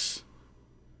chance,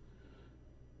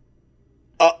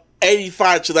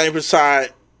 85 to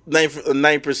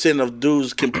 9% of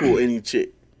dudes can pull any chick.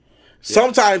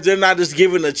 Sometimes they're not just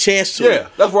given a chance to. Yeah,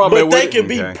 that's where I'm at But with they it. can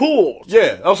be Okay. pulled.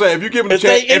 Yeah, I'm saying if you give them a If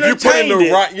chance, they if you put in the entertained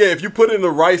it. right, if you put in the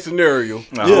right scenario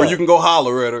where you can go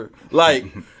holler at her, like,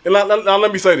 and now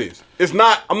let me say this: it's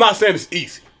not. I'm not saying it's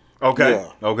easy. Okay.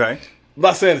 Yeah. Okay. I'm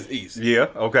not saying it's easy. Yeah.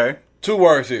 Okay. 2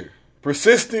 words here: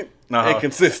 persistent Uh-huh. and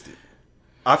consistent.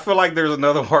 I feel like there's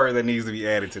another word that needs to be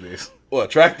added to this. What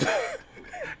attractive?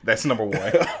 That's number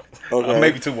one. Okay.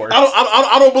 Maybe 2 words.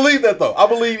 I don't believe that though. I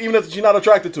believe even if she's not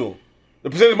attracted to him, the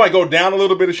percentage might go down a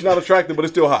little bit if she's not attracted, but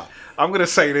it's still high. I'm gonna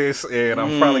say this, and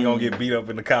I'm probably gonna get beat up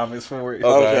in the comments for it.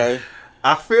 Okay.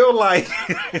 I feel like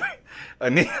a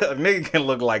nigga can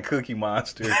look like Cookie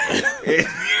Monster.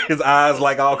 His eyes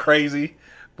like all crazy,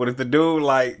 but if the dude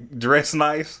like dressed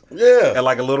nice Yeah, and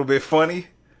like a little bit funny,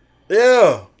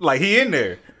 yeah, like he in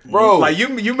there, bro. Like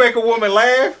you make a woman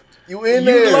laugh, you in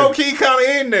you there? low key kind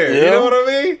of in there. You Yeah. know what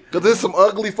I mean? Cause there's some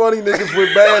ugly, funny niggas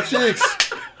with bad chicks,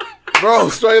 bro.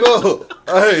 Straight up,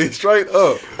 hey, straight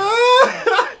up.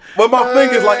 But my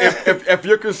thing is like, if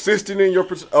you're consistent in your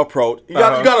approach, you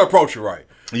gotta approach it right.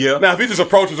 Yeah. Now, if he just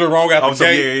approaches her wrong out the So,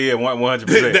 gate, yeah,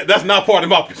 100%. that's not part of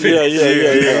my percentage.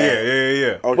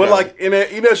 Yeah. Okay. But like,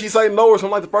 even if she say no or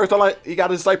something like the first time, like you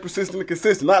gotta stay persistent and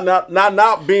consistent,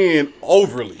 not being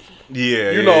overly.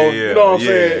 Yeah, You know what I'm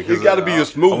saying? 'cause, It gotta be a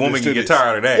smoothness A woman to can get this.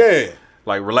 tired of that. Yeah.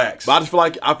 Like relax. But I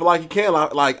feel like he can.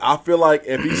 I feel like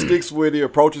if he sticks with it,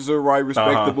 approaches her right,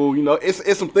 respectable, you know,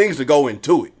 it's some things to go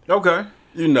into it. Okay.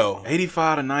 You know.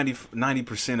 85 to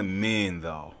 90% of men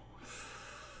though.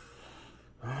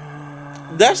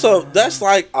 That's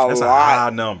like a That's a lot. high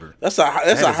number. That's a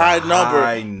high number.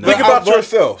 high number. Think about but-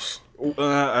 yourselves.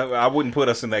 I wouldn't put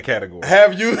us in that category.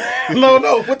 Have you?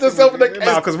 No. Put yourself in the.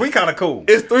 No, because we kind of cool.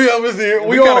 It's 3 of us here.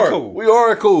 We kinda are cool. We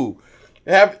are cool.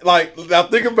 Have like now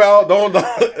think about don't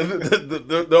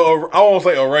the I won't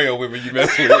say array of women you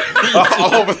mess with. I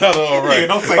hope it's not an array. Yeah,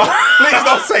 don't say that. Please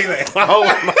don't say that. I hope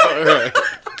it's not an array.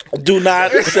 Do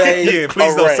not say Yeah,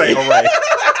 please don't say array.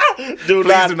 Do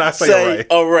Please do not say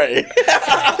array.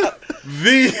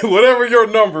 Whatever your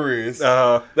number is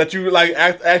Uh, that you like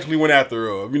actually went after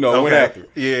of, went okay. after.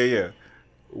 Yeah.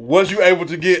 Was you able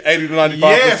to get 80 to 95%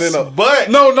 Yes, up? but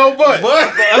No, but.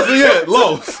 But- I said, yeah,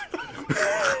 Los.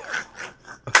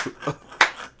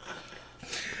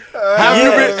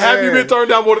 Have you been turned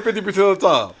down more than 50% of the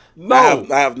time? No.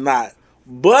 I have not.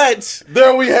 But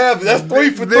There we have it. That's 3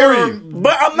 for 3.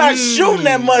 I'm not shooting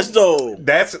that much though.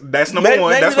 That's number Maybe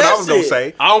one. That's what I was that's gonna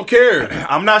it. say. I don't care.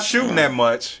 I'm not shooting that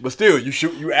much. But still,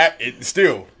 you act it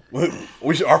still.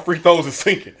 Our free throws is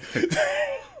sinking.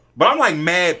 But I'm like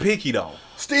mad picky though.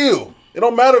 Still. It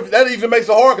don't matter if that even makes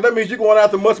it hard because that means you're going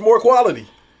after much more quality.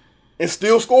 And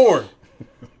still scoring.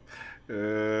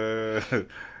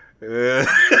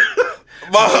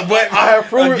 But I have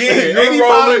proven Again, you're 85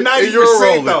 rolling to and you're 90%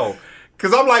 rolling. though.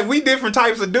 Cause I'm like, we different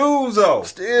types of dudes though.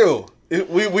 Still,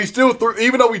 we still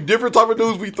even though we different type of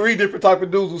dudes, we 3 different type of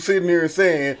dudes who sitting here and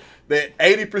saying that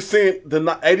 80%,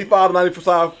 the 85 to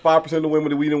 95% of the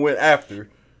women that we done went after,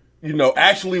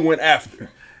 actually went after.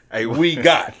 Hey, We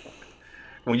got.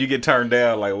 when you get turned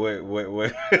down, like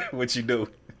what you do?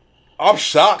 I'm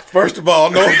shocked. First of all,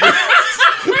 no.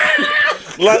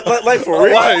 Like for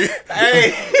real? Like,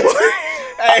 Hey,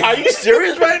 Are you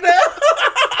serious right now?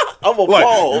 I'm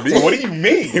appalled. what do you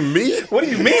mean? me? What do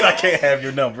you mean I can't have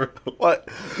your number? Like,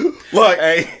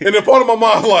 Hey. and then part of my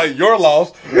mind like your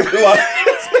loss. Like,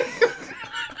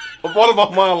 a part of my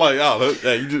mind like,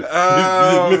 you just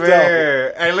missed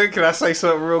out. Hey, look, can I say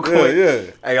something real quick?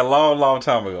 Yeah. Hey, a long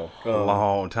time ago.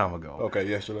 Long time ago. Okay,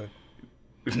 yesterday.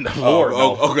 Lord,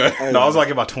 no. Okay. No, I was like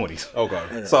in my 20s.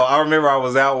 Okay. So I remember I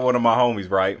was out with one of my homies,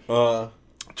 right?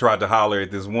 Tried to holler at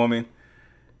this woman,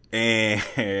 and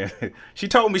she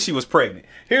told me she was pregnant.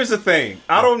 Here's the thing.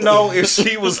 I don't know if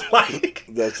she was like,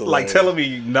 That's like hilarious. telling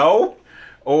me no,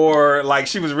 or like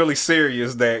she was really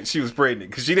serious that she was pregnant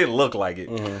because she didn't look like it.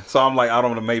 So I'm like, I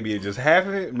don't know, maybe it just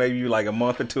happened. Maybe like a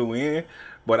month or 2 in.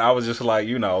 But I was just like,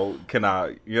 can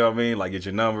I, what I mean? Like get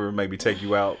your number, maybe take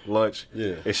you out lunch.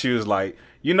 Yeah. And she was like,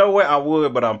 you know what? I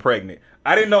would, but I'm pregnant.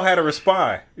 I didn't know how to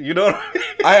respond. You know what I mean?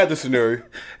 I had the scenario.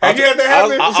 Have you had that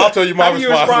happen? I'll tell you my How do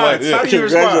response. Like, yeah. How do you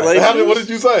respond? Congratulations. What did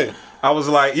you say? I was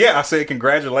like, yeah. I said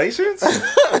congratulations,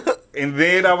 and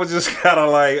then I was just kind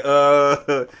of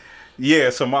like,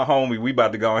 yeah. So my homie, we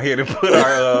about to go ahead and put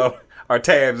our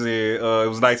tabs in. It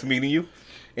was nice meeting you,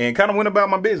 and kind of went about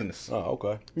my business. Oh,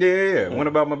 okay. Yeah. Went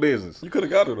about my business. You could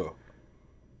have got her though.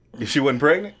 If she wasn't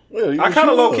pregnant, Yeah, I kind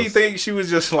of she low key was. think she was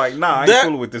just like, nah, I ain't That-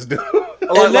 fooling with this dude.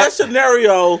 In that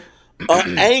scenario,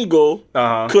 an angle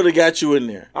Uh-huh. could have got you in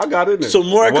there. I got in there. Some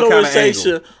more What kind of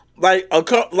conversation, like All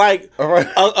right.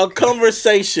 a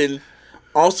conversation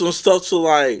on some stuff to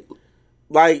like,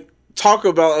 like talk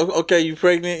about, okay, you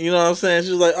pregnant, you know what I'm saying?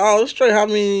 She's like, oh, it's straight. How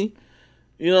many?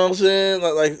 You know what I'm saying?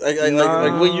 Like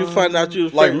when you find out you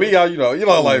was Like pregnant. me, you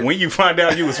know, like when you find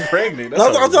out you was pregnant. No,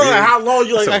 I'm telling you, how long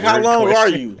you like how weird long are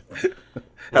question. you?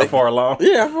 How far along?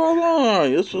 Yeah, how long are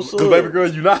you? That's what's because up. baby girl,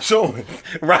 you not showing.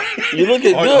 Right. You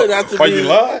looking good not to Are be. you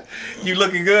lying? You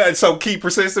looking good, so keep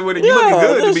persistent with it. You Yeah, looking good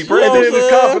to that's- be you pregnant. know Then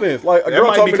it's confidence. Like a That girl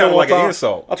might told be me kinda that one like an time.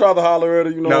 insult. I tried to holler at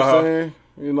her. You know what Uh-huh. I'm saying?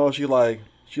 You know, she like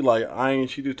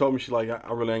she just told me she like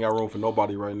I really ain't got room for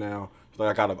nobody right now. She's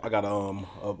like I got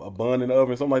a bun in the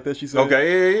oven, something like that. She said.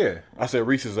 Okay, yeah. I said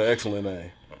Reese is an excellent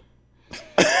name.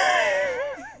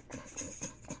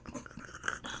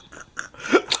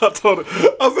 I told her,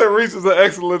 I said Reese is an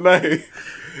excellent name.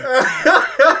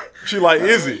 She like,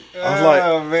 is it?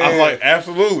 Oh, man. I was like,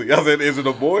 absolutely. I said, is it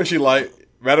a boy? She like,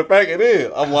 matter of fact, it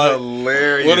is. I'm like,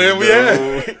 Hilarious. well then we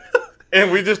dude. had,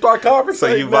 and we just start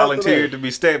conversating. So you after volunteered that. to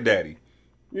be stepdaddy.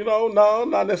 You know, no,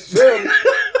 not necessarily.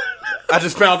 I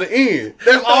just found the end.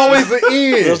 There's always an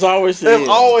end. There's always an There's end.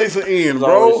 always an end, There's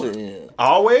bro. always an end.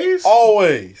 Always?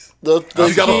 Always. The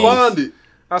You gotta key, find it.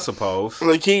 I suppose.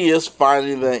 the key is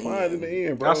finding that Find end. in the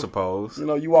end, bro. I suppose. You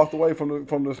know, you walked away from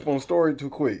the story too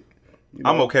quick. You know?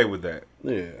 I'm okay with that.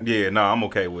 Yeah. Yeah, no, I'm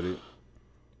okay with it.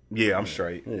 Yeah, I'm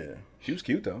straight. Yeah. She was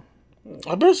cute though.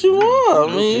 I bet she was.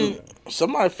 I mean,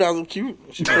 somebody found her cute.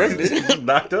 She's pregnant.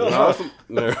 Knocked up. huh?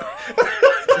 No.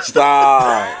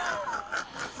 Stop.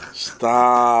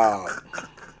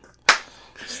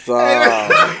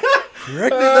 Stop.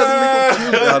 Pregnant doesn't make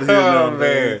them cute out here now, Oh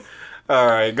man. All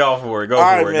right, go for it. Go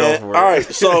All for right, it. man. Go for it. All right,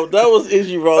 so that was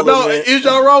Izzy rolling. No, man. is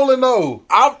y'all rolling though?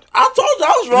 I told you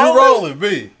I was rolling. You rolling,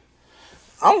 B.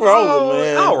 I'm rolling,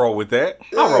 man. I'll roll with that.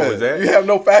 I'll roll with that. You have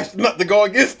no facts not to go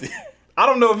against it. I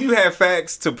don't know if you have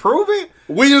facts to prove it.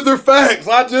 We are the facts.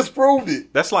 I just proved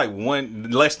it. That's like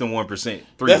less than 1%.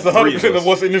 That's 100% of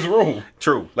what's in this room.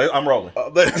 True. I'm rolling.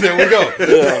 There we go.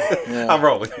 Yeah. I'm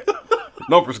rolling.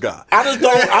 No for Scott. I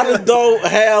just don't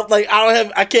have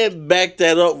I can't back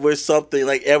that up with something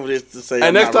like evidence to say.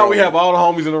 And next time we have all the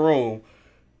homies in the room,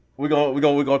 we're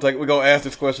gonna ask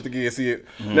this question again. See it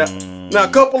now. A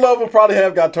couple of them probably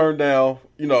have got turned down.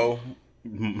 You know. I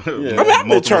mean, I've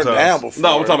been turned down before.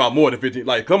 No, we're talking about more than 50.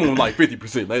 Like, come on, like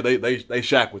 50%. They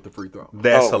shack with the free throw.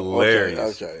 That's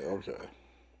hilarious. Okay.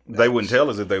 They wouldn't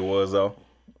tell us if they was though.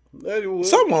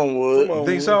 Someone would. You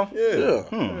think so?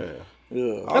 Yeah.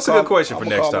 Yeah. That's a good question for I'ma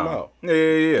next call them time. out.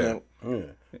 Yeah.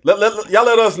 Y'all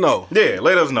let us know. Yeah,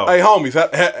 let us know. Hey, homies,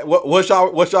 what's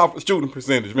y'all shooting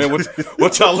percentage, man?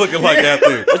 What y'all looking like out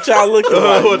there? What y'all looking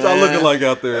like? What y'all man? looking like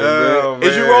out there? Oh, man?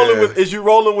 Is you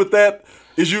rolling with that?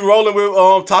 Is you rolling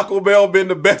with Taco Bell being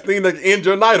the best thing that can end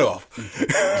your night off?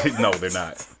 No, they're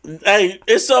not. Hey,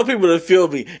 it's some people that feel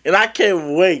me, and I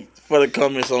can't wait for the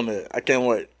comments on that. I can't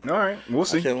wait. All right, we'll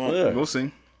see. can't wait. Yeah. We'll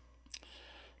see.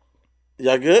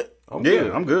 Y'all good? I'm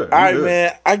good. All right,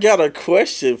 man. I got a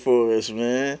question for us,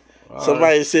 man.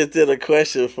 Somebody sent in a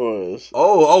question for us.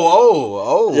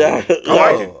 Oh. Yeah, I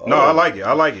like it. No, I like it.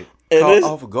 I like it. And Caught this,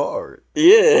 off guard.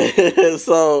 yeah.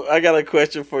 So I got a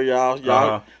question for y'all,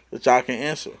 that y'all can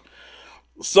answer.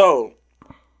 So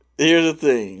here's the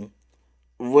thing: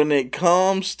 when it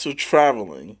comes to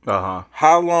traveling,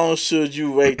 how long should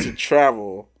you wait to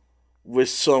travel with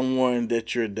someone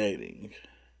that you're dating?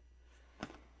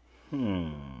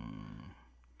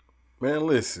 Man,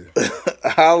 listen.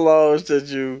 How long should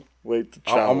you wait to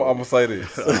travel? I'm gonna say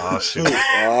this. Oh shoot.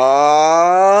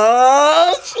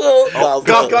 Oh, shoot.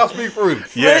 Can I speak freely?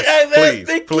 Yes, Hey, man, please,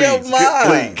 speak please, your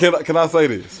mind. Can I say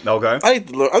this? Okay. I need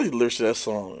to lyrics to that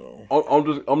song.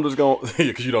 I'm just going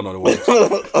because you don't know the words.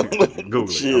 Google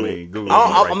it. Chill. I mean, Google it.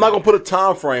 I'm not gonna put a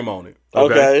time frame on it.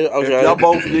 Okay. If y'all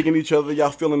both digging each other, y'all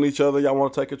feeling each other, y'all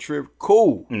want to take a trip,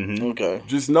 cool. Okay.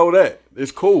 Just know that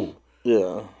it's cool.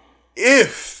 Yeah.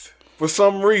 If for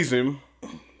some reason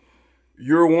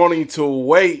you're wanting to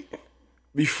wait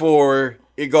before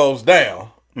it goes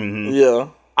down, Yeah.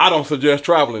 I don't suggest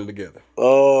traveling together.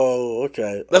 Oh,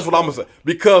 okay. That's what I'm gonna say.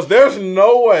 Because there's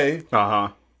no way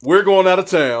we're going out of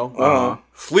town,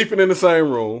 sleeping in the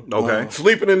same room, Okay.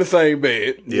 sleeping in the same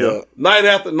bed, Yeah. night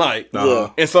after night,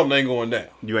 Yeah. and something ain't going down.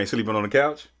 You ain't sleeping on the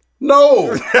couch? No.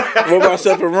 What about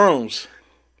separate rooms?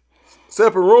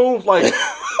 Separate rooms, like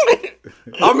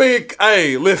I mean,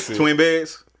 hey, listen. Twin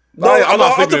beds? No, I'm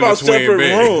not I'm sleeping in a talking about twin separate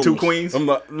bed. rooms. Two queens? I'm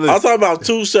not. I'm Listen, talking about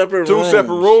two separate two rooms.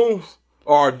 separate rooms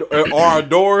are our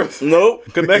doors Nope.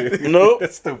 connected. Nope.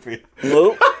 That's stupid.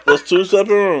 Nope. That's two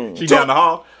separate rooms. She down the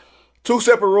hall? Two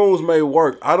separate rooms may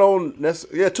work. I don't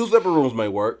necessarily. Yeah, two separate rooms may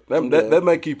work. That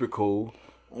may keep it cool.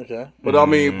 Okay. But I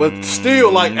mean, but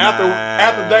still, like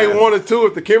after day 1 or 2,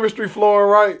 if the chemistry flowing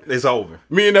right, It's over.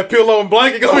 me and that pillow and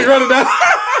blanket gonna be running down.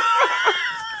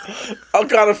 I'm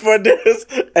kind of for this.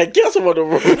 And guess what the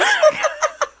rules?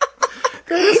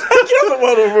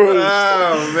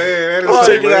 Oh man, that is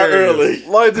Take it out hilarious. early.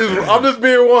 Like I'm just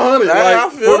being 100. I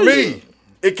Like feel for you. me,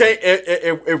 it can't.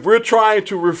 If we're trying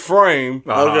to refrain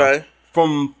Okay.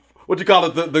 from what you call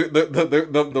it,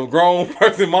 the grown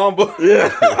person mamba, Yeah.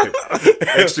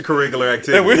 Extracurricular and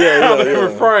activity. we have to yeah.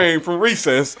 refrain from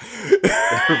recess,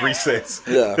 Recess.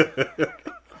 Yeah.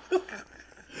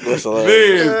 That's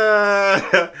hilarious.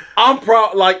 then I'm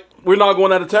proud. Like we're not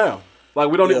going out of town. Like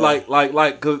we don't need like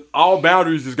because all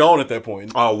boundaries is gone at that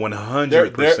point. Oh, They're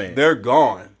 100%. they're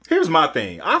gone. Here's my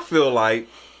thing. I feel like,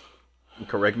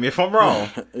 correct me if I'm wrong,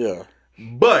 Yeah.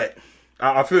 but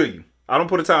I feel you. I don't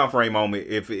put a time frame on it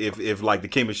if like the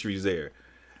chemistry is there.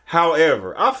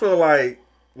 However, I feel like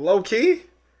low key,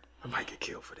 I might get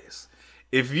killed for this.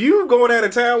 If you going out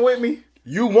of town with me,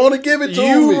 You want to give it to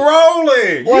you me?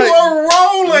 rolling. You Like, are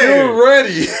rolling. You're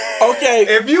ready. Okay.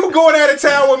 If you going out of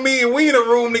town with me and we in a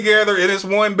room together and it's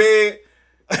one bed,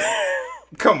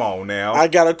 come on now. I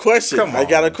got a question. Come I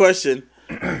got a on. question.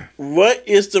 What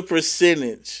is the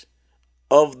percentage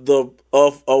of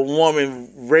a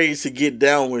woman ready to get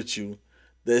down with you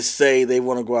that say they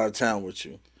want to go out of town with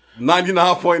you?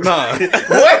 99.9.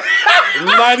 What?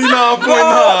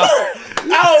 99.9.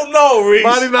 I don't know, Reese.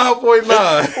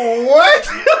 99.9. What?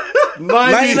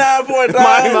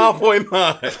 99.9.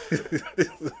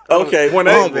 99.9. Okay, Point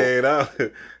Hey, eight, man,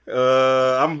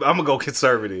 I'm gonna go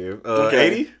conservative.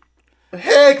 Okay. 80?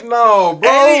 Heck no,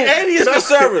 bro. 80 is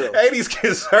conservative. 80's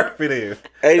conservative.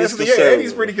 80's Yeah, conservative.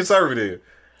 80's pretty conservative.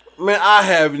 Man, I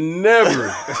have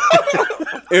never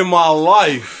in my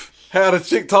life had a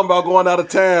chick talking about going out of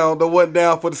town that wasn't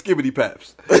down for the skibbity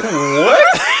paps.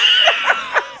 What?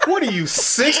 What are you,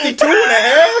 62 and a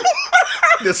half?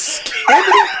 The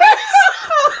skibbity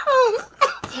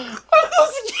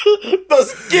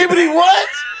The skibbity what?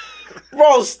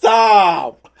 Bro,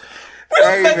 stop. We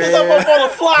just make this up on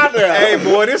the fly now. Hey,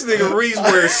 boy, this nigga Reese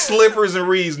wears slippers and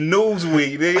reads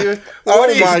Newsweek, nigga. Oh What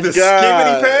is my the God.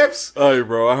 skibbity paps? Hey,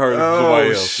 bro, I heard it from somebody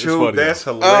Oh, else. It's shoot, funny. that's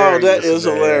Oh, hilarious. that is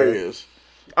man. hilarious.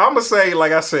 I'm going to say,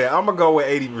 like I said, I'm going to go with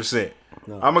 80%.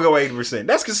 I'm going to go 80%.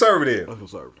 That's conservative. That's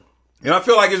conservative. And I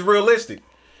feel like it's realistic.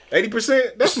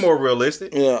 80%, that's more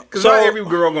realistic. Yeah. Because So- not every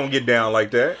girl going to get down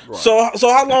like that. So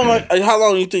how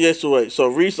long you think you should wait? So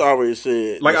Reese already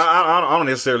said Like, I don't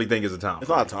necessarily think it's a time. It's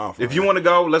not time for If you want to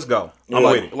go, let's go. I'm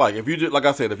with it. like if you just like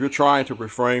I said, if you're trying to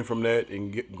refrain from that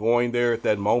and get going there at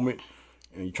that moment,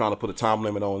 and you're trying to put a time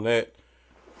limit on that,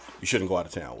 you shouldn't go out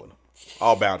of town with them.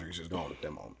 All boundaries is gone at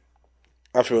that moment.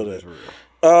 I feel that.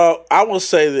 I will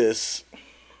say this.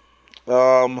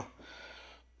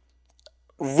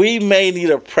 We may need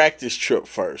a practice trip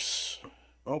first.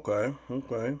 Okay.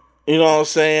 You know what I'm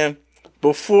saying?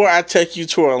 Before I take you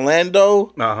to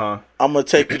Orlando, Uh-huh. I'm gonna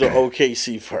take you to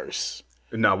OKC first.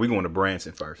 No, we going to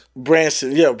Branson first.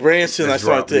 Branson, Let's that's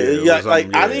right drop there. it. Yeah, It was like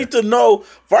on- I yeah. need to know.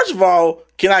 First of all,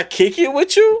 can I kick it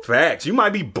with you? Facts. You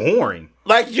might be boring.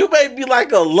 Like you may be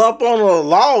like a lump on a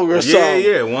log or Yeah, something.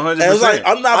 yeah, 100%. And it's like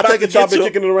I'm not I about take to a chop get at you.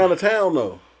 kicking it around the town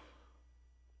though.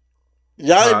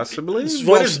 Y'all, Possibly. it's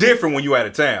But it's different when you out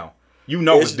of town. You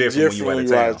know it's different when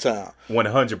you out of town.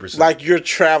 100%. Like you're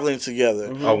traveling together.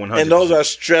 Oh, 100%. And those are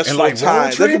stressful And like road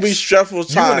times. They could be trips? stressful you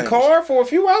times. in the car for a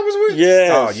few hours with?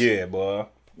 Yes. Oh, yeah, boy.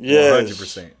 Yes.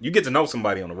 100%. You get to know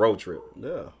somebody on a road trip.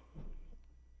 Yeah.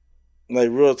 Like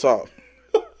real talk.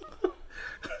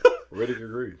 Ready to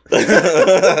agree.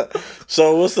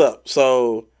 So what's up?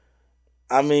 So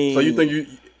I mean, So you think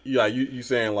you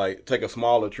saying like take a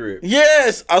smaller trip?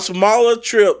 yes, a smaller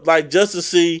trip, like just to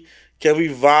see, can we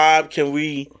vibe? Can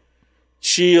we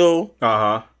chill?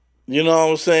 Uh-huh. You know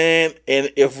what I'm saying?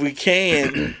 And if we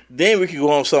can, then we can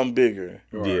go on something bigger.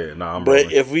 Yeah, nah, I'm But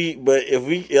rolling. if we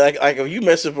like if you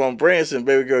mess up on Branson,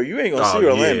 baby girl, you ain't gonna see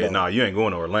Orlando. Yeah, nah, you ain't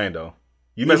going to Orlando.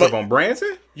 You mess up on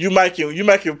Branson? You might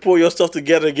can pull your stuff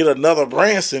together and get another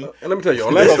Branson. And let me tell you,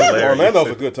 That's hilarious. Orlando's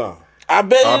a good time. I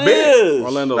bet I it bet. is.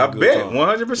 Orlando's I a good bet. time.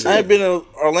 100%. I ain't been in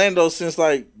Orlando since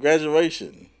like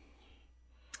graduation.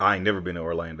 I ain't never been to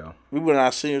Orlando. We went on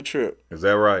our senior trip. Is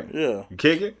that right? Yeah. You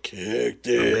kick it? Kicked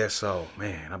I it. bet so.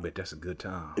 Man, I bet that's a good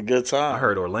time. A good time. I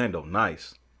heard Orlando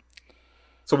nice.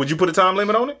 So would you put a time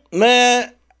limit on it?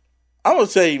 Man, I'm gonna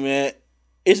tell you, man,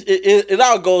 it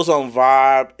all goes on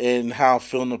vibe and how I'm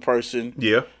feeling the person.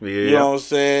 Yeah. You know what I'm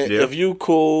saying? Yeah. If you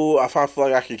cool, if I feel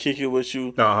like I can kick it with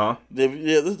you, Uh-huh. then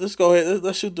yeah, let's go ahead.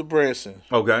 Let's shoot the Branson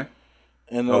Okay.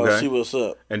 and Okay. see what's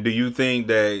up. And do you think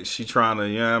that she trying to,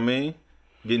 you know what I mean?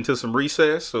 Getting to some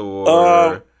recess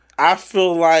or? I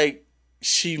feel like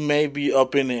she may be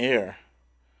up in the air.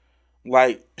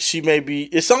 Like she may be.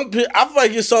 I feel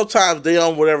like it's sometimes they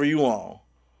own whatever you own.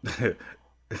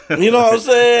 You know what I'm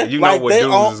saying? You know like what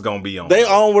dudes is gonna be on. They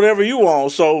own whatever you own.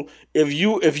 So if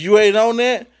you ain't on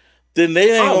that, then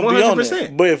they ain't gonna be on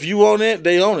it. But if you own it,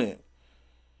 they own it.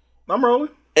 I'm rolling.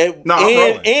 And, I'm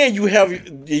rolling. And you have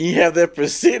that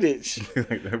percentage.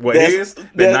 What is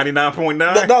that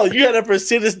 99.9? No, you have that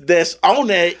percentage that's on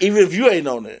that, even if you ain't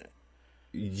on it.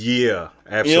 Yeah,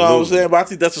 absolutely. You know what I'm saying? But I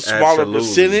think that's a smaller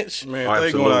percentage. Man, if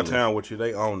they going out of town with you,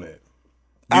 they own it.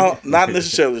 Not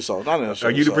necessarily so. Not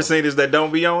necessarily. Are you the percentage that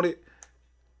don't be on it?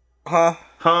 Huh?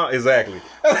 Exactly.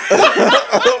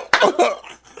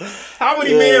 How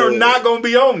many men are not gonna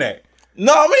be on that?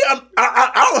 No, I mean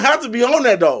I don't have to be on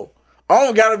that though. I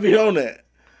don't gotta be on that.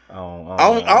 Real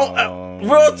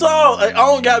talk. I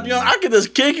don't gotta be on. I can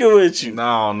just kick it with you. No,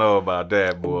 I don't know about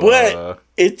that, boy. But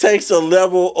it takes a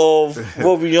level of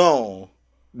what we on.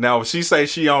 Now, if she say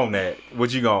she on that,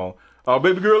 what you going? Oh,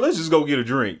 baby girl, let's just go get a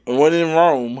drink. When in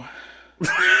Rome.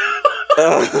 But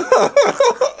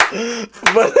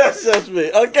that's just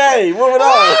me. Okay, moving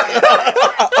on.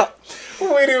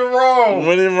 When in Rome.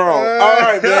 When in Rome. All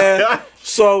right, man.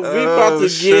 So we about to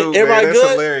get everybody that's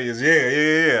good. Hilarious.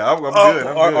 Yeah. I'm good.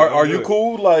 Are you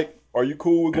cool? Like, are you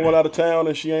cool with going out of town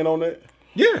and she ain't on that?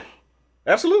 Yeah,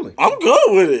 absolutely. I'm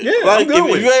good with it. Yeah, like, I'm good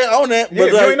with if you ain't on that, Yeah, but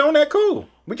if you ain't on that, cool.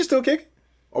 We can still kick it.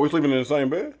 Are we sleeping in the same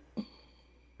bed?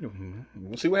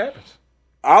 We'll see what happens.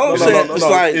 all I'm saying is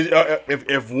like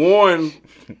if one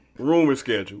room is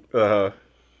scheduled, and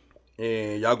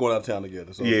y'all going out of town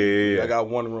together, so yeah, I got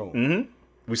one room. Mm-hmm.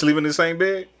 We sleeping in the same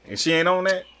bed, and she ain't on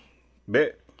that.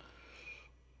 Bet.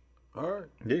 All right.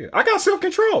 Yeah, I got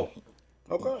self-control.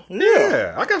 Okay.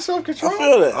 Yeah, I got self-control. I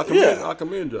feel that. I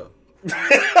commend y'all.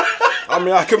 I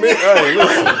mean, I commend. Hey,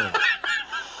 listen.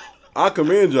 I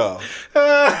commend y'all.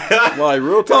 Like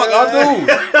real talk, I do.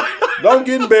 Don't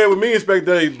get in bed with me. Expect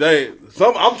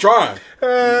I'm trying. You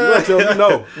gotta tell me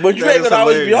no. But you ain't gonna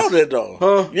always be on that though.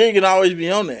 Huh? You ain't gonna always be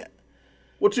on that.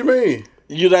 What you mean?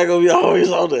 You're not gonna be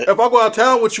always on that. If I go out of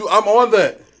town with you, I'm on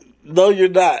that. No, you're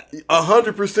not.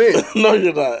 100%. No,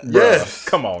 you're not. Yes.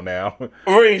 Come on now.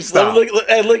 Reese, Stop. look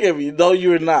at me. No,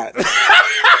 you're not.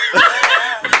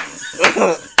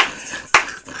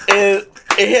 And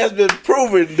it has been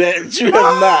proven that you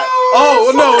have not.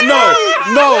 Oh no.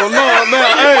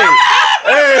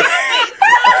 Hey.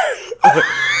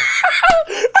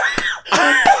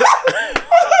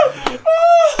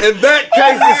 In that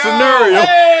case, the scenario.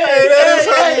 That is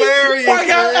hilarious.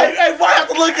 Why I have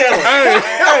to look at him?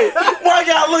 Why I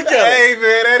gotta look at him? Hey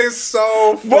man, that is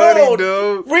so funny, Bro,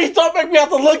 dude. Reese, don't make me have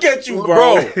to look at you,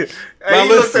 Bro. Hey, he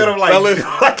looked at him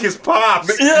like his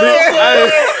pops. You know what I'm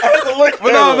saying? I have to look at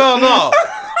him. No.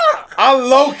 I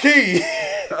low key.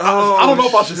 I don't know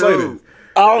if I should say this.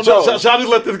 I don't know. Should I just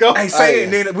let this go? Hey, say it,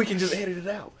 then we can just edit it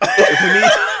out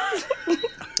if we need.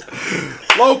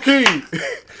 Low key.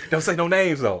 Don't say no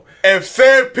names though. If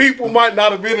said people might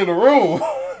not have been in the room,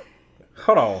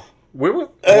 Hold on.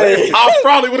 I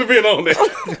probably would have been on there.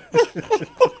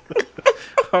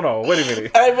 Hold on. Wait a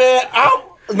minute. Hey man,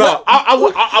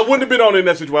 I wouldn't have been on in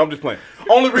that situation. I'm just playing.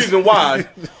 Only reason why,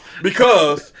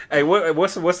 because Hey,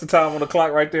 what's the time on the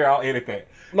clock right there? I'll edit that.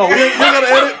 no, you ain't gotta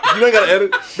edit. You ain't gotta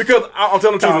edit because I'm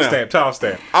telling the truth now.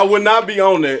 Timestamp. I would not be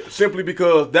on that simply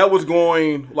because that was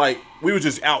going like we were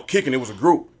just out kicking. It was a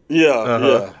group.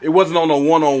 yeah. It wasn't on a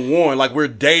one-on-one like we're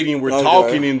dating, we're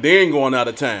talking, and then going out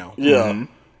of town. Yeah.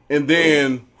 Mm-hmm. And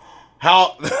then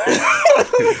how?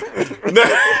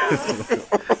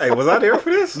 Hey, was I there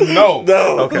for this? No.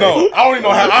 Okay. No. I don't even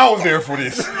know how I was there for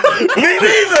this. Me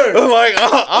neither. Like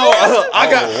I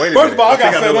got. Wait a First of all, I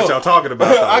got think set know what up. y'all talking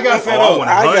about. Though. I got set I up.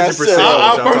 I got 100% set know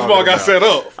up. what y'all First of all, I got talking set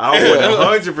about. up. I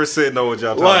 100% know what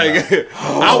y'all talking about. Like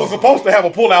I was supposed to have a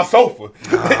pull-out sofa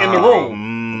in the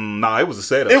room. Nah, it was a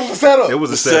setup. It was a setup. It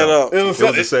was a setup. It was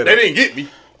a setup. They didn't get me.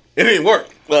 It didn't work.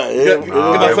 It Can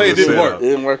I say it didn't work?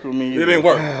 didn't work with me either. It didn't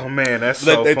work. Oh man, that's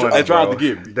so They funny. tried bro. to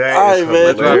get me. That All is right,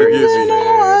 man. hilarious. They tried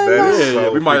to get me. That is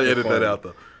so We might freaking edit funny. that out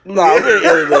though. Nah, we ain't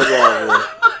edit that out,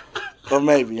 man. Or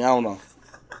maybe, I don't know.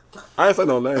 I ain't say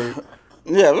no name.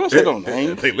 Yeah, we don't say no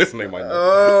name. They listen, they might know.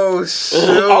 Oh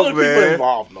shit, All the people man.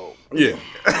 involved know. Yeah.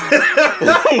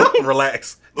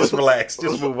 Relax. Just relax.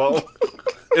 Just move on.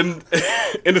 And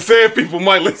the sad people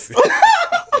might listen.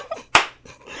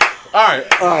 All right.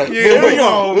 Yeah, moving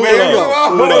on. Moving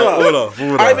on.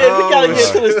 All right, man, we gotta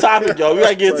get to this topic, y'all. We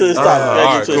gotta get to this topic. We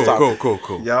gotta get to this topic.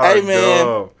 Cool. Y'all Hey, are man.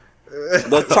 dumb.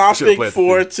 The topic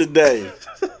for today.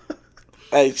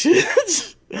 Hey,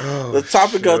 The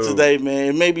topic of today, man,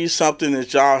 it may be something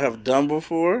that y'all have done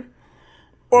before,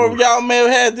 or y'all may have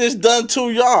had this done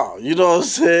to y'all. You know what I'm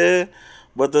saying?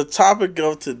 But the topic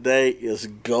of today is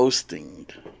ghosting.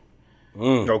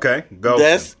 Okay,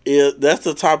 ghosting. That's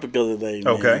the topic of the day, man.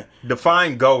 Okay,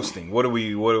 define ghosting. What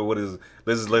is?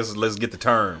 Let's get the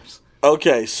terms.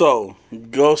 Okay, so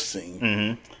ghosting.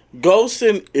 Mm-hmm.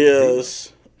 Ghosting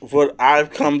is what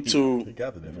I've come to. He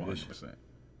got the definition.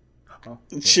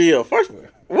 100%. Chill. First,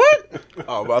 what?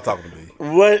 Oh, but I'm talking to me.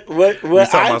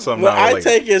 What I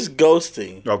take as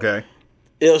ghosting Okay.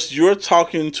 is you're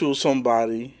talking to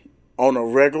somebody on a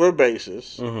regular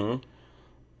basis, and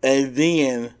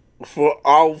then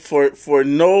for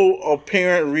no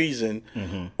apparent reason,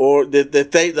 or that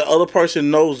the other person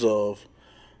knows of,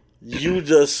 you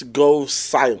just go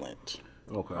silent.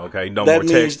 Okay. No more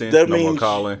texting. No more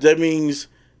calling. That means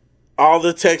all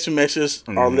the text messages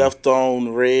are left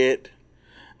on read,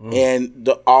 and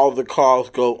all the calls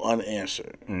go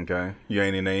unanswered. Okay. You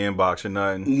ain't in the inbox or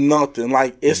nothing. Nothing.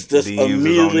 Like it's just DMs is on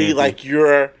immediately empty. like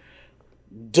you're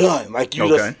done. Like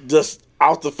you just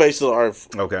out the face of the earth.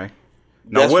 Okay.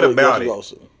 Now That's what about it?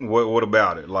 ghosting. What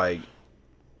about it? Like,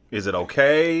 is it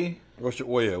okay? What's your,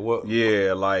 well, yeah, what?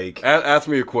 Yeah, like Ask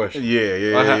me a question. yeah.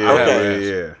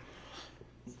 Okay.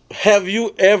 Have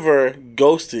you ever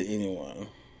ghosted anyone?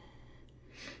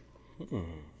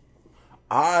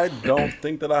 I don't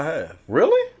think that I have.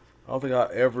 Really? I don't think I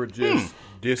ever just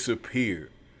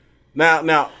disappeared.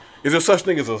 Now, is there such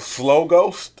thing as a slow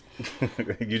ghost?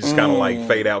 You just kind of like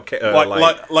fade out.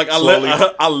 Like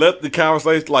I let the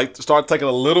conversation like start taking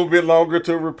a little bit longer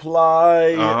to reply.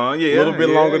 Yeah. A little bit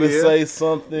longer to yeah. say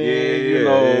something.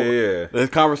 Yeah. The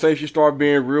conversation start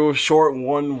being real short,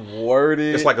 one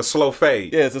worded. It's like a slow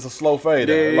fade. Yeah, it's just a slow fade.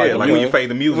 Yeah, out. like when you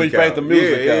fade the music When you fade the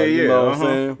music out. You know what I'm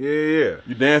saying? Yeah.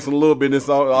 You dancing a little bit, and it's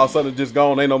all of a sudden it's just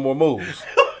gone. Ain't no more moves.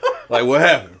 Like what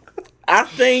happened? I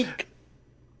think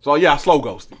So yeah, I slow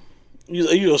ghosted.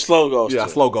 you a slow ghost. Yeah, I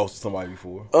slow ghosted somebody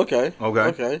before. Okay.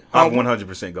 I've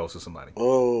 100% ghosted somebody.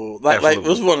 Oh, like Absolutely.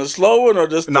 was one a slow one or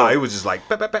just No, it was just like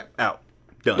out,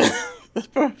 done.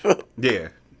 Yeah,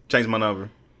 change my number.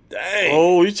 Dang.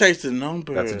 Oh, you changed the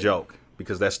number. That's a joke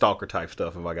because that's stalker type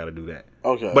stuff. If I got to do that,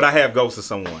 Okay. But I have ghosted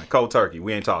someone. Cold turkey.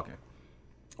 We ain't talking.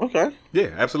 Okay.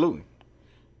 Yeah, absolutely.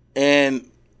 And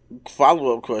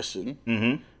follow up question: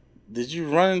 Mm-hmm. did you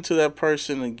run into that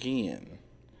person again?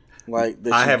 Like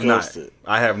that I you have ghosted?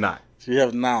 not. I have not. You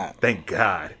have not. Thank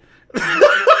God.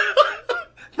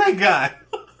 Thank God.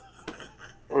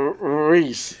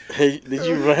 Reese,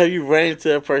 have you ran into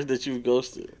that person that you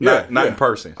ghosted? Not Yeah. in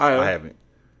person. I haven't.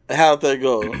 How'd that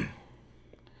go?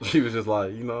 She was just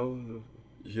like, she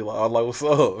like, I was like, what's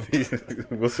up?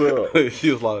 What's up?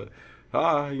 She was like,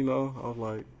 hi, I was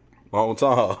like, long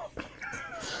time.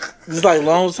 It's like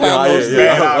long time no see.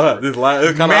 Awkward. It's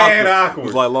kind of Mad awkward. awkward.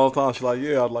 It's like long time. She's like,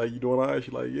 yeah. I was like, you doing all right?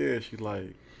 She's like, yeah. She's like,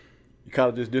 you kind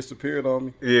of just disappeared on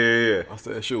me. Yeah. I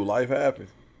said, shoot, life happens.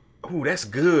 Ooh, that's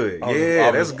good. I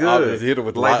That's good. I just hit her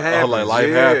with life I happens. was like, life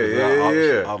yeah, happens.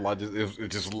 Yeah. I was like,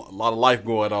 it's just a lot of life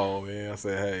going on, man. I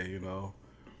said, hey,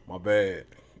 my bad.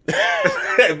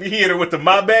 You hit her with the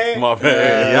my bad? My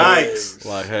bad. Yikes.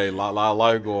 Like, hey, a lot of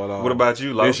life going on. What about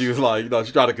you, Lo? And she was like,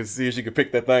 she tried to see if she could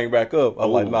pick that thing back up.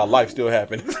 I'm like, nah, life still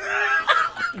happening.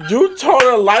 You told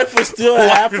her life was still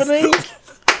happening?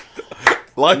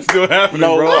 Life's still happening,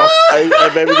 No, bro. hey,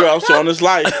 baby girl, I'm still on this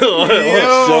life.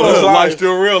 Life's life.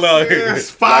 still real out here. Yes,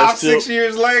 5, Life still- 6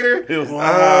 years later?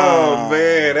 Wow. Oh,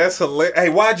 man. That's hilarious. Hey,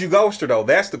 why'd you ghost her, though?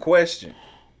 That's the question.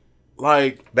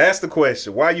 Like, That's the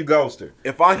question. Why you ghost her?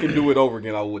 if I could do it over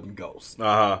again, I wouldn't ghost.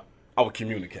 Uh-huh. I would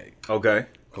communicate. Okay.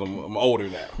 Because I'm older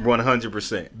now.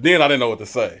 100%. Then I didn't know what to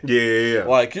say. Yeah.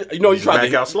 Like, you Just tried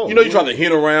back out slow. you tried to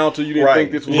hint around till you didn't Right.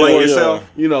 think this was Blame going. yourself.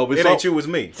 But It ain't you, it's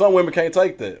me. some women can't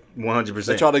take that.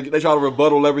 100%. They try to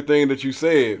rebuttal everything that you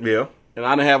said. Yeah. And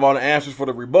I didn't have all the answers for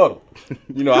the rebuttal.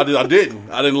 I didn't.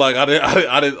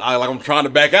 I'm trying to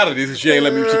back out of this, and she ain't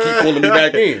let me. She keep pulling me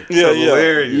back in. Yeah.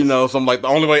 Hilarious. So I'm like, the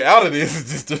only way out of this is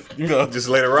just to, Just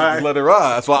let it ride. just let it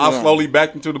ride. So I slowly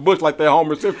backed into the bush like that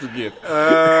Homer Simpson gift.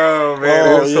 Oh, man.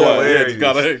 Oh, That's yeah. hilarious.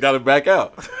 Just gotta back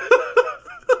out.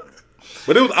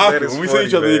 But it was awkward is when we see funny,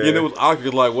 each other man. again. It was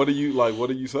awkward. Like, what do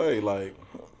you say? Like,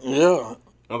 Yeah.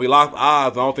 and we locked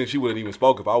eyes. I don't think she would have even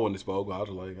spoke if I wouldn't have spoke. I was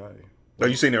like, hey, Oh,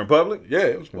 you seen her in public? yeah,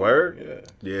 it was Word?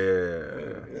 Yeah.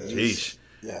 Yeah. Jeez.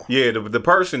 Yeah. Yeah, the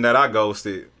person that I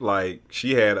ghosted, like,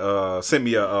 she had sent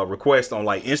me a request on,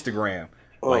 like, Instagram,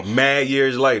 like, mad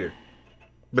years later.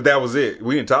 But that was it.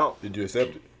 We didn't talk. Did you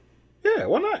accept it? Yeah,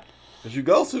 why not? Did you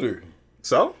ghosted her?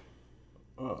 So?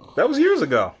 That was years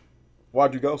ago.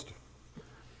 Why'd you ghost her?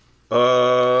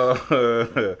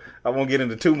 I won't get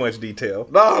into too much detail.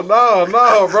 No, bro.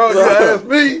 You asked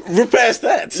me. We're past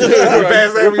that. We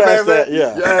passed that? We're past that.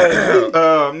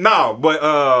 Yeah. No,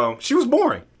 but she was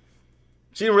boring.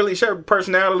 She didn't really share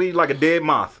personality like a dead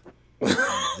moth.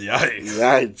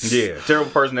 Yikes. Yeah,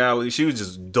 terrible personality. She was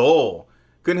just dull.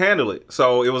 Couldn't handle it.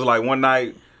 So it was like one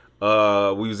night, we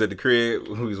was at the crib,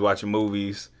 we was watching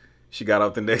movies. She got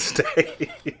up the next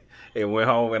day and went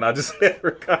home, and I just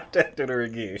never contacted her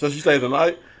again. So she stayed the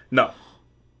night? No.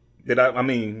 Did I? I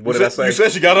mean, what did I say? You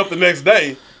said she got up the next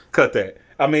day. Cut that.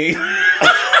 I mean,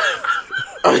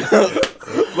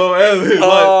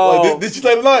 did she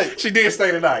stay the night? she did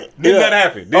stay the night. Did nothing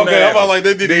happen. I'm about like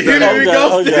they did. Did Did nothing happen.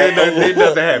 nothing Did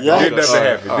nothing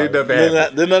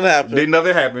happen. Did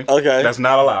nothing happen. Okay. That's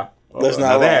not a lie. That's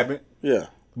not a Nothing lie. happened. Yeah.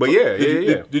 But yeah.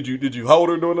 Did you hold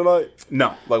her during the night?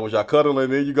 No. Like was y'all cuddling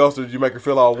and then you ghosted? Did you make her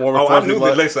feel all warm and Oh, I fuzzy? knew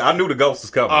that. Listen, I knew the ghost was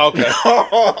coming. Oh, okay.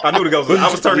 I knew the ghost was. I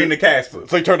was turning into Casper.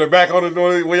 So you turned her back on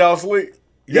her when y'all sleep?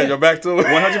 You got your back to it?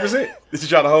 100%. Did she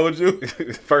try to hold you?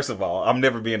 First of all, I'm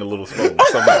never being a little spoon.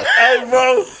 Somebody. Hey,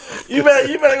 bro, you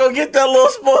better go get that little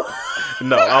spoon.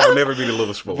 No, I will never be the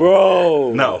little spoon.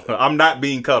 Bro. No, I'm not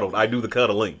being cuddled. I do the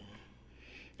cuddling.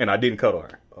 And I didn't cuddle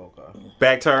her. Okay.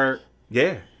 Back turn,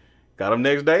 yeah. Got him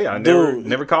next day. I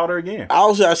never called her again.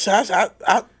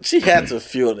 She had to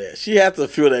feel that. She had to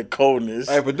feel that coldness.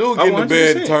 Hey, but dude get in the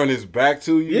bed and turn his back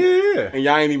to you. Yeah. And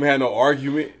y'all ain't even had no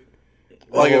argument.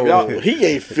 Like if y'all, he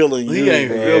ain't feeling you. He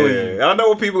ain't feeling you. I know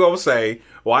what people gonna say.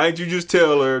 Why didn't you just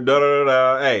tell her? Da da da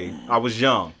da. Hey, I was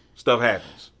young. Stuff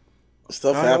happens.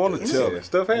 Stuff I don't want to happens. tell Yeah, her.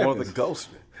 stuff I want happens. to ghost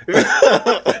me.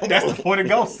 That's the point of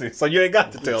ghosting. So you ain't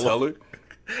got to tell her.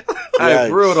 Hey,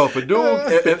 for real though, for dude,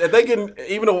 if they getting,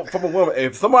 even though from a woman,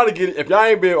 if y'all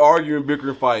ain't been arguing,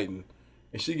 bickering, fighting,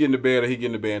 and she get in the bed or he get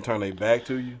in the bed and turn their back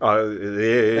to you,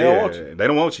 They don't want you. They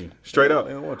don't want you. Straight up.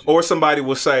 They don't want you. Or somebody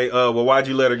will say, well, why'd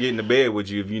you let her get in the bed with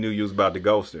you if you knew you was about to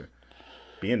ghost her?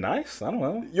 Being nice? I don't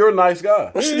know. you're a nice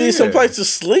guy. She needs some place to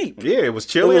sleep. Yeah, it was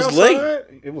chilly. It was late.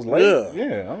 outside. It was late. Yeah.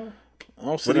 Yeah.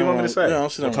 What do you want me to say? Yeah,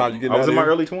 What time you getting I was out in of my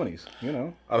here? early 20s, you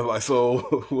know. I was like, so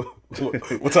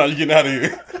what time you getting out of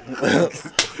here?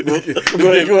 Go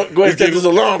ahead and set this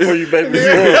alarm for you, baby.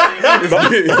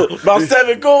 About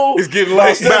 7 cool. It's getting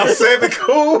late. About 7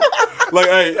 cool. Like,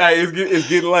 hey, it's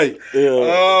getting late. Yeah.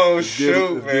 Oh, It's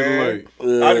shoot, getting man.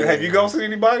 late. Have you ghosted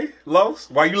anybody,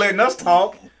 Los? Why you letting us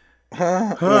talk?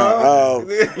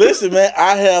 Listen, man,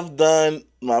 I have done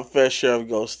my fair share of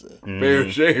ghosting. Fair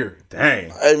share.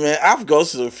 Dang. Hey, man, I've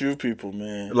ghosted a few people,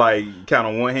 man. Like, count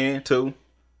on one hand, two?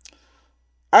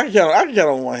 I can count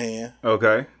on one hand.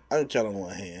 Okay. I can count on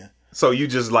one hand. So you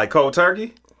just like cold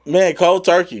turkey? Man, cold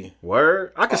turkey.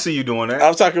 Word? I can see you doing that.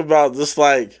 I'm talking about just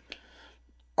like,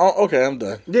 oh, okay, I'm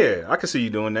done. Yeah, I can see you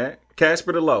doing that.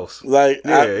 Casper the Los. Like,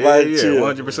 Yeah, chill.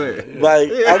 100%. Like,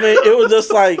 I mean, it was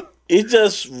just like, it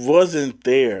just wasn't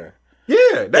there.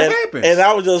 Yeah, that happens. And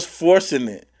I was just forcing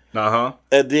it. Uh-huh.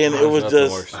 And then it was that's the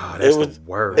just, worst. Oh, that's it was the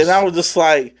worst. And I was just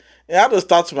like, and I just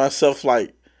thought to myself,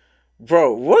 like,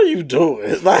 bro, what are you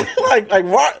doing? Like,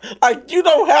 why? Like, you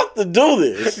don't have to do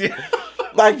this.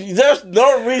 Like, there's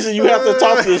no reason you have to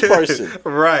talk to this person.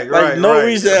 Right, Like, right. no right.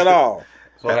 reason at all.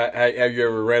 So have you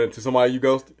ever ran into somebody you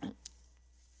ghosted?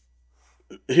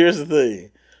 Here's the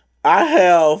thing. I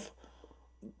have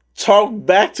talked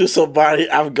back to somebody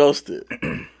I've ghosted.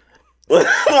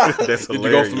 That's Did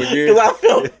you ghost hilarious. them Because again? I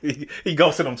felt He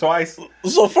ghosted him twice.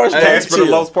 so. First time, Casper the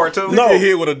Los part 2? No. Get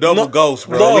hit with a double No. ghost,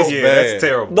 bro. No. It's Yeah, bad. that's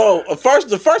terrible. No, the first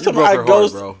time broke I her heart,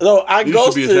 ghosted. bro. No, I You should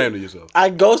ghosted. be ashamed of yourself. I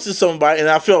ghosted somebody and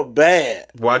I felt bad.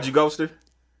 Why'd you ghost her?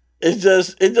 It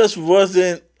just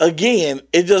wasn't. Again,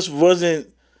 it just wasn't.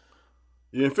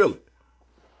 You didn't feel it.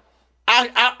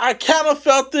 I kind of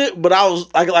felt it, but I was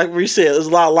like we said, there's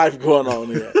a lot of life going on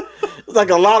here. It's like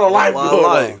a lot of life going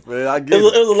on. Man, I It get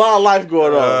was it. a lot of life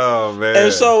going on. Oh, man.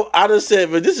 And so I just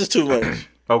said, but this is too much.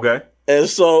 Okay. And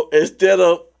so instead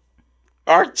of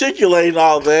articulating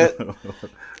all that,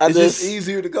 It's just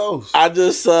easier to ghost. I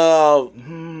just stopped I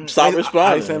ain't saying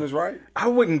responding. it's right. I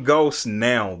wouldn't ghost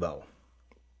now, though.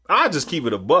 I just keep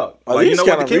it a buck. Oh, Like, you these know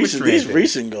kind what the of recent, chemistry these ain't there.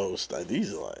 recent ghosts, like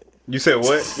these are like You said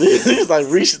what? these like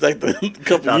recent, like the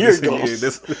couple Nah, years this- ago. yeah,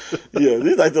 this- Yeah,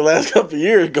 these like the last couple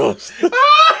years ghosts.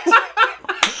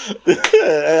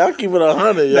 Hey, I'll keep it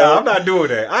 100, yo. Nah, I'm not doing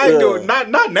that. I ain't Yeah. doing not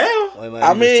now.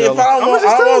 I mean, if I don't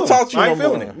want to talk to you I no ain't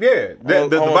feeling more. it. Yeah,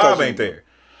 the won't talk vibe to ain't you. there.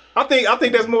 I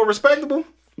think that's more respectable.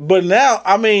 But now,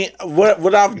 I mean,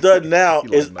 what I've done now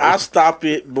like, is no. I stop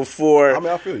it before. I mean,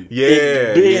 I feel you.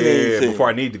 Yeah, being yeah. anything. Before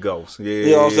I need to ghost. Yeah,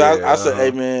 you know what I'm saying? I said, uh-huh.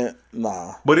 hey man,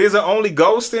 nah. But is it only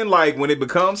ghosting like when it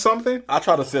becomes something? I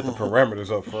try to set the parameters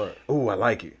up front. Ooh, I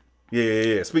like it.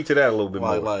 Yeah. Speak to that a little bit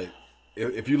more. Like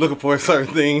if you're looking for a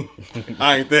certain thing,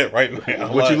 I ain't that right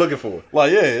now. What you looking for?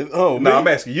 Like, yeah. Oh, No, me? I'm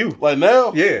asking you. Like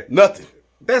now? Yeah. Nothing.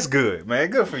 That's good, man.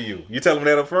 Good for you. You tell them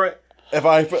that up front? If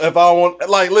I want,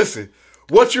 like, listen,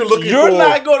 what you're looking for. You're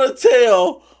not gonna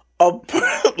tell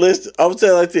listen, I'm gonna tell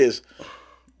you like this.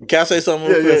 Can I say something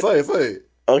real Yeah, quick? say it.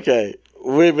 Okay,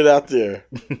 women out there,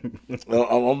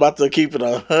 I'm about to keep it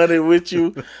 100 with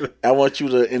you. I want you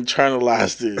to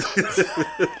internalize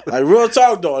this. Like real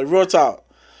talk, though. Like real talk.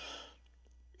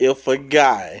 If a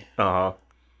guy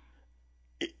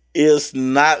is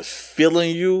not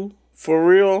feeling you for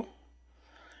real,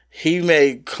 he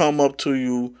may come up to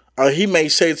you, or he may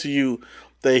say to you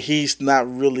that he's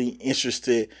not really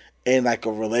interested in like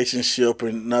a relationship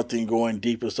and nothing going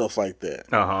deep and stuff like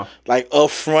that. Like up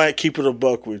front, keep it a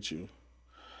buck with you.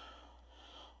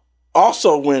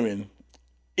 Also, women,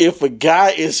 if a guy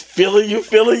is feeling you,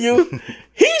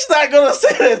 he's not gonna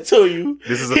say that to you.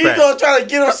 This is a He's fact. gonna try to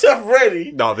get himself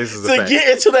ready. No, this is a to fact. get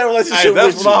into that relationship. Hey,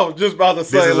 that's with what I you. was just about to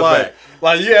say. is a fact.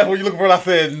 Like, yeah, what you looking for? And I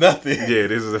said nothing. Yeah,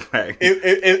 this is a fact.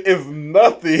 It's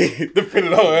nothing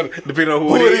depending on Depending on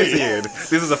who it is. Yeah,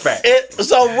 this is a fact.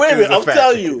 So women, This is a I'm fact.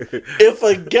 telling you, if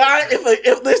a guy,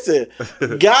 if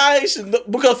listen, guys,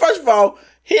 because first of all,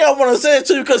 he don't want to say it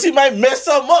to you because he might mess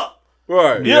something up.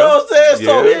 Right. You know what I'm saying?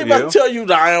 So Yeah, he ain't about to tell you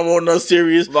that I don't want no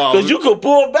serious No, because you could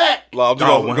pull back. Like, you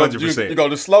Oh, go- 100%. You go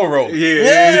to slow roll.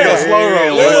 Yeah. You go slow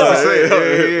roll.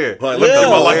 Yeah. Like, let's Yeah. put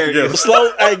my life together.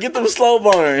 Slow, hey, get them slow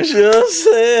burns. You know what I'm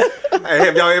saying? Hey,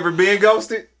 have y'all ever been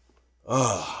ghosted? Have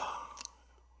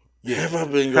I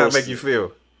been How it ghosted? make you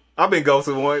feel? I've been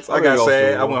ghosted once. I been got ghosted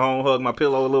sad. I once. went home, hugged my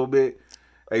pillow a little bit.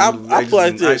 I feel like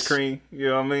ice this. cream. You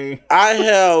know what I mean? I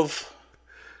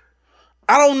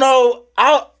don't know.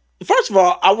 First of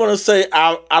all, I want to say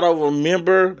I don't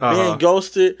remember being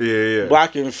ghosted. Yeah. But I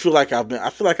can feel like I've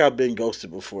been ghosted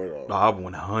before though. No, I've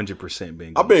 100%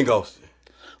 been ghosted. I've been ghosted.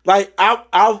 Like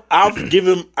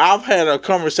I've had a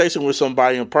conversation with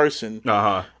somebody in person,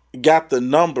 got the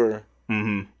number,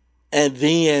 and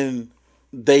then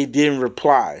they didn't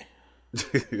reply.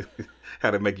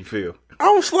 How'd it make you feel? I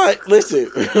was like, listen,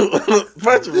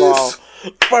 first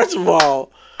of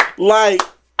all, like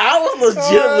I was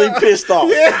legitimately pissed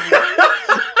off.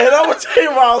 And I'm gonna tell you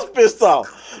why I was pissed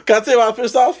off. Can I tell you why I was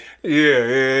pissed off?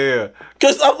 Yeah.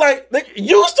 Cause I'm like,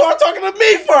 you start talking to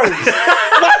me first.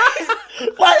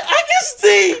 like I can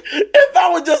see if I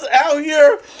was just out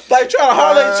here like trying to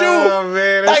holler at you, Oh,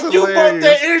 man, that's like you brought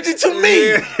that energy to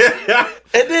me,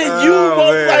 and then you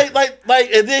man.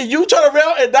 like, and then you turn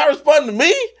around and not respond to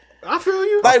me. I feel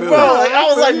you. Like, bro, like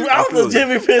I was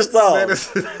legitimately pissed off. That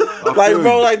is, Like,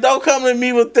 bro, like don't come at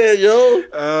me with that, yo.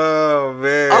 oh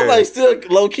man. I'm like still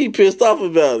low key pissed off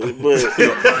about it, but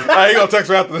I ain't gonna text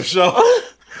her after the show.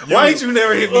 why ain't you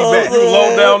never hit me back? You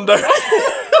low down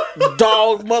dirt.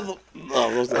 dog mother.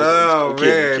 Oh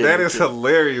man, that is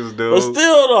hilarious, dude. But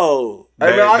still though,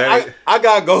 Hey, man, I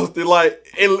got ghosted. Like,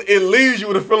 it leaves you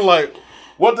with a feeling like,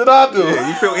 what did I do? Yeah,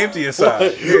 you feel empty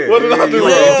inside. Yeah, What did I do you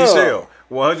wrong? an empty shell.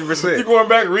 100%. You going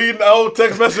back reading the old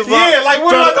text messages? Yeah, like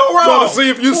what did I go wrong? Trying to see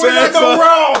if you What did I said go something.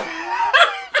 wrong?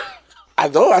 I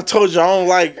know I told you I don't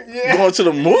like going to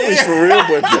the movies for real,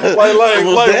 but Like,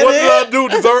 was what that did I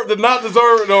do? Did not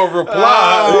deserve no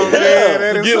reply? Oh, man,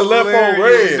 that To is get left on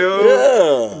hilarious, red. dude.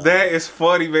 Yeah. That is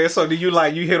funny, man. So do you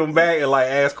hit them back and like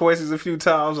ask questions a few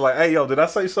times? Like, hey, yo, did I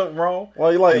say something wrong?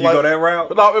 Well, you like, And you go that route?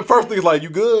 But no, at first thing's like, you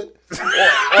good?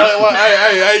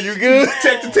 hey, you good?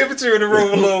 Check the temperature in the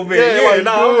room a little bit. Yeah, like,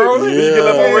 nah, you I'm good? rolling. You get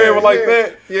left on red with like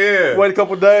that. Yeah. Wait a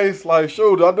couple days, like,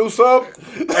 shoot, did I do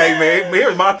something? Hey, man,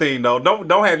 here's my thing though.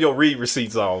 Don't have your read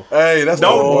receipts on. Hey, that's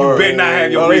Don't the you word. better not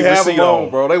have your No, read they have receipt them on,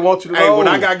 bro. They want you to Hey, know. when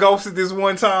I got ghosted this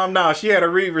one time, she had her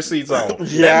read receipts on. That made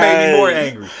Yes. me more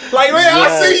angry. Like,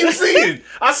 man,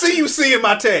 I see you seeing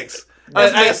my text.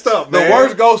 That's messed up, The man.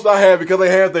 worst ghost I had because they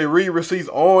had their read receipts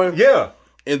on. Yeah.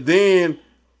 And then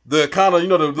the kind of, the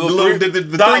little- the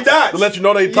three dots. to let you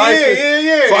know they typed it.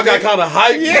 Yeah. So I got kind of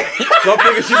hyped. Yeah. So I'm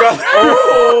thinking she about to,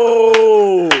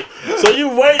 Oh, so you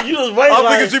just wait. I'm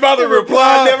thinking she about to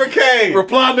reply. never came.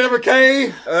 Reply never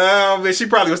came. Man, she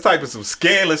probably was typing some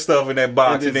scandalous stuff in that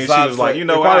box, and then she decided was like, to- you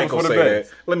know, it probably I ain't was gonna for the say that.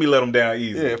 best. Let me let them down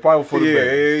easy. Yeah, probably for the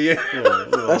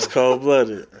best. Yeah. That's cold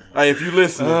blooded. Hey, if you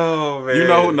listen, Oh man, you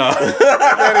know, nah.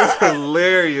 that is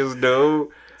hilarious, dude.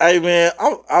 Hey man,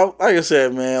 I like I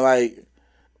said, man,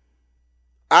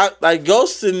 I like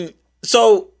ghosting.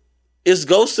 So is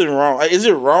ghosting wrong? Like, is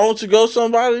it wrong to ghost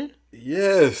somebody?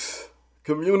 Yes,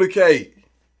 communicate.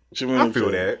 I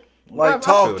feel that. Like, I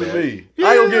talk feel to that. me. Yeah,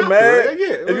 I ain't gonna get I mad. feel that,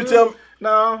 yeah. If you tell me, No,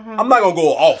 I'm not gonna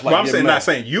go off like but I'm get saying mad. not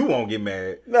saying you won't get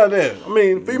mad. No, that. I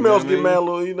mean, females get mad a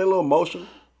little, they a little emotional.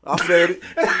 I said it.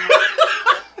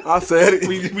 I said it.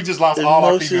 We just lost all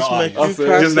our Emotions female make audience. you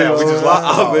cry Just now, we just lost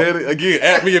I all. said it again.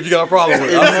 Ask me if you got a problem with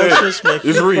it. I Emotions said make it.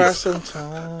 It's you cry Reese.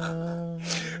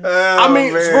 sometimes. I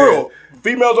mean, it's for real.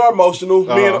 Females are emotional.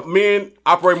 Men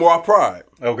operate more off pride.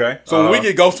 Okay. So when we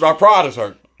get ghosted, our pride is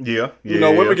hurt. yeah. You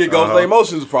know, women get ghosted, their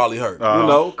emotions probably hurt. You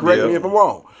know, correct me if I'm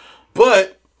wrong.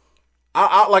 But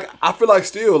I feel like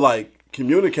still like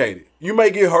communicate it. You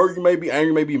may get hurt, you may be angry,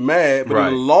 you may be mad, but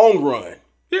in the long run,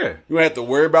 Yeah. you don't have to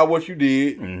worry about what you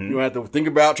did. You don't have to think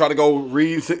about try to go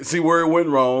read, see where it went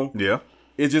wrong. Yeah.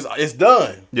 It's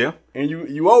done. Yeah. And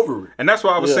you over it. And that's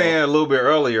why I was saying a little bit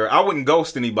earlier, I wouldn't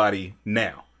ghost anybody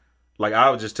now. Like,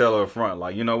 I would just tell her up front,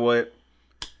 like, you know what?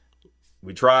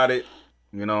 We tried it.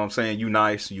 You know what I'm saying? You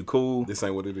nice, you cool. This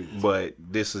ain't what it is. But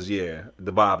this is, the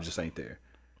vibe just ain't there.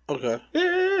 Okay.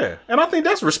 Yeah. And I think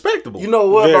that's respectable. You know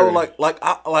what, Very. bro?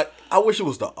 I wish it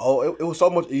was the old. It was so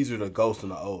much easier to ghost in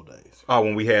the old days. Oh,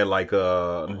 when we had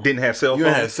didn't have cell phones. You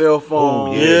didn't have cell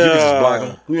phone. You could just block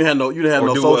them. You didn't have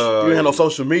no do, social. You didn't have no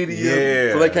social media.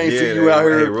 Yeah, So they can't see yeah, you out hey,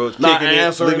 here real- not kicking it,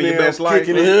 answering living your them, best life.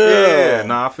 kicking it. Yeah,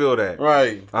 nah, I feel that.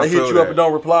 Right. I They hit feel you up that. and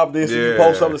don't reply, but then see you Yeah.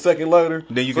 post something a second later.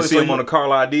 Then you So- can see so them on the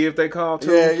call ID if they call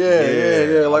too.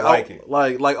 Yeah. Like I like it.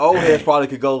 Like old heads probably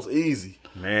could ghost easy.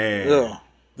 Man, Yeah.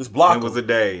 Just block it was them.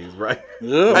 the days, right?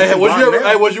 Yeah. Hey, was you ever? Block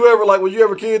Hey, them. was you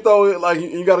ever a kid though? Like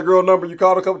you got a girl number, you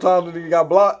called a couple times and then you got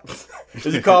blocked. And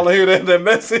you call and hear that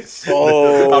message.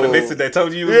 Oh, the message that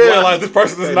told you, Yeah, like this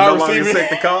person is and not no longer receiving.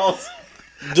 accept the calls.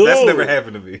 Dude, That's never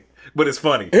happened to me, but it's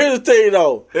funny. here's the thing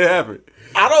though. It happened.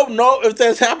 I don't know if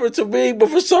that's happened to me, but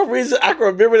for some reason I can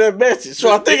remember that message. So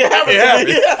I think it happened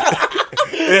to me.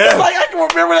 It's like I can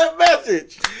remember that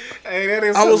message. Hey, that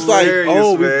is I was like, hilarious,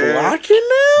 oh, we man. blocking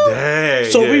now?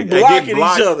 Dang, So we And get blocking each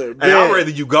blocked. other. Hey, I'd Man. rather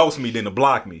you ghost me than to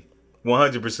block me.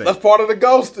 100%. That's part of the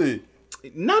ghosting.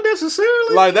 Not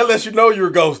necessarily. Like that lets you know you're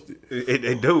ghosted.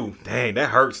 It do. Dang, that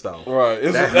hurts though. Right.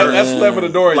 It's, That that's hurts. slamming the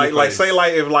door. In Like your like face. say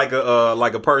like if like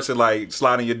a person like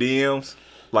sliding your DMs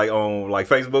like on like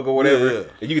Facebook or whatever, Yeah.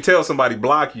 and you can tell somebody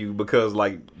block you because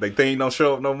like they thing don't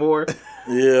show up no more.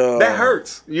 Yeah. That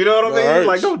hurts. You know what I mean? hurts.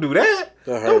 Like don't do that.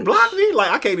 That Don't hurts. block me. Like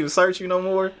I can't even search you no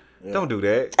more. Don't do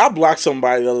that. I blocked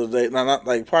somebody the other day. No, not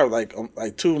like probably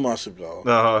like 2 months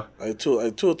ago. Like two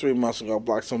or 3 months ago, I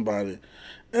blocked somebody,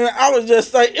 and I was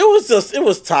just like, it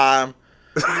was time.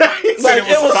 Like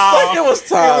it was time. It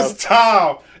was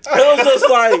time. It was just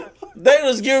like they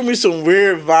was giving me some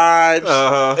weird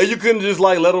vibes. And you couldn't just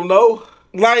like let them know.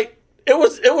 Like it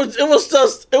was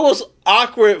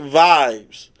awkward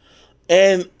vibes,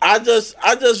 and I just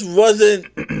wasn't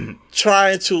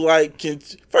trying to like.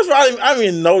 First of all, I didn't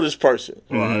even know this person.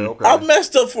 Right. Okay. I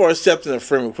messed up for accepting a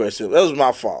friend request. That was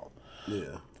my fault. Yeah.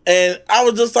 And I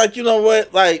was just like, you know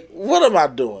what? Like, what am I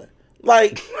doing?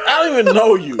 Like, I don't even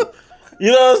know you.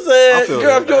 You know what I'm saying? feel Girl,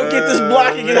 that. if you don't get this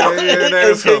block and get out Man,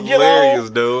 that's and get hilarious,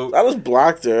 on. dude. I just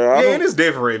blocked her. I Yeah, don't- and it's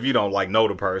different if you don't like know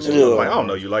the person. Yeah. Like I don't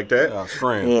know you like that. Yeah,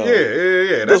 scream. Yeah.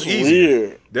 Yeah. That's That's easier.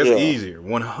 weird. That's Yeah. easier.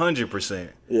 100%.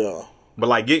 Yeah. But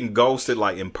like getting ghosted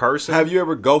like in person. Have you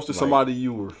ever ghosted somebody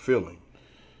you were feeling?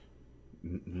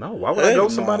 No, why would I Heck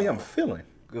ghost somebody no. I'm feeling?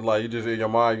 Cause like you just in your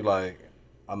mind, you like,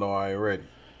 I know I ain't ready.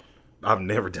 I've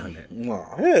never done that. No,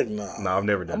 heck no. No, I've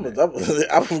never done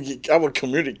that. I would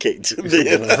communicate to them.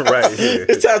 Right, yeah.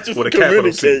 It's time to With a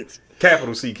capital C. communicate.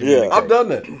 Capital C communicate. I've done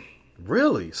that.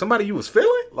 Really? Somebody you was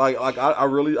feeling? Like I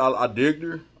really digged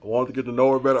her. I wanted to get to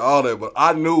know her better, all that. But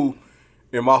I knew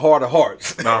in my heart of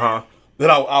hearts Uh-huh. that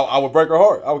I would break her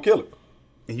heart. I would kill her.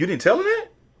 And you didn't tell her that?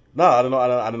 No, I didn't know.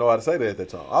 I didn't know how to say that at that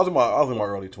time. I was in my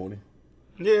early 20s.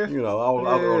 Yeah. You know, I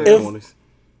was Yeah. early If- 20s.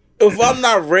 If I'm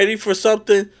not ready for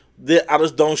something, then I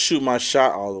just don't shoot my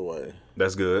shot all the way.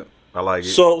 That's good. I like it.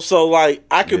 So like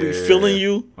I could be Yeah. feeling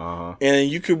you, Uh-huh. and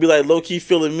you could be like low key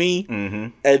feeling me, Mm-hmm.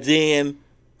 and then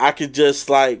I could just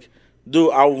like,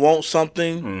 dude, I want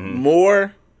something Mm-hmm.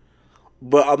 more,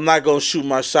 but I'm not gonna shoot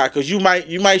my shot because you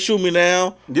might shoot me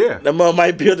now. Yeah. That mother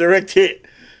might be a direct hit.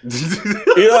 You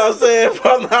know what I'm saying?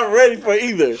 But I'm not ready for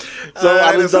either, so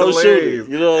I just That's don't shoot hilarious.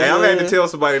 it. You know what Hey, I'm I've had saying? to tell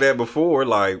somebody that before,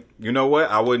 like, you know what?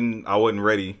 I wasn't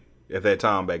ready at that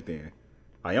time back then.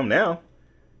 I am now.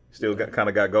 Still kind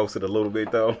of got ghosted a little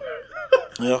bit though.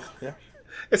 Yeah.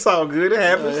 It's all good. It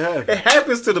happens. Yeah, it happens. It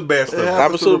happens to the best of us.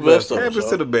 Happens to the best of It us. happens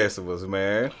to the best of us,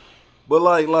 man. But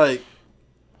like,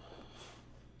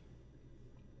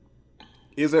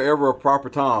 is there ever a proper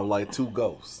time like to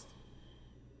ghost?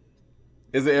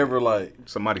 Is it ever like?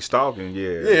 Somebody stalking,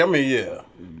 yeah. Yeah, I mean, yeah.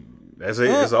 That's it.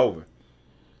 It's over.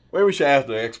 Maybe we should ask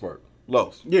the expert,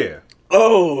 Los. Yeah.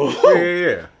 Oh,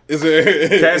 Yeah. Is there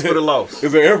Cats for the loss.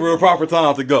 Is there ever a proper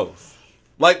time to ghost?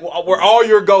 Like, were all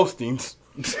your ghostings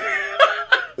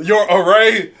Your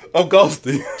array of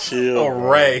ghosting. Chill,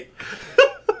 Array.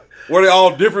 Were they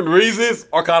all different reasons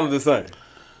or kind of the same?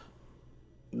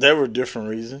 There were different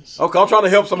reasons. Okay, I'm trying to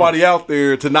help somebody out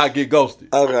there to not get ghosted.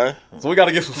 Okay. So we got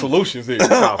to get some solutions here.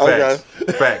 Oh, facts.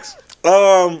 Facts.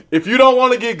 If you don't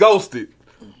want to get ghosted,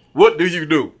 what do you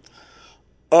do?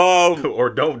 Or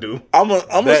don't do. I'm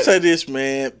gonna say this,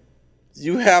 man.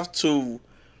 You have to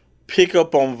pick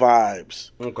up on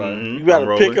vibes. Okay. You got to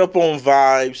rolling. pick up on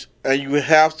vibes, and you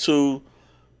have to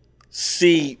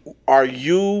see: are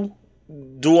you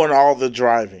doing all the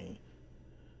driving?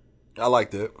 I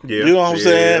like that. Yeah. You know what I'm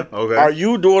saying? Okay. Are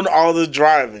you doing all the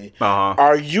driving? Uh-huh.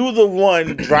 Are you the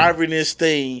one driving this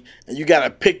thing, and you got to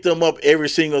pick them up every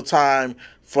single time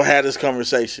for have this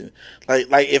conversation?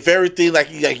 Like if everything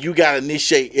like you got to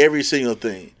initiate every single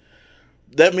thing,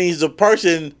 that means the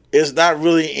person is not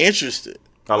really interested,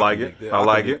 I like it. I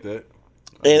like it.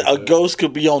 and a ghost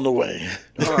could be on the way.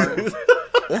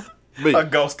 Me, A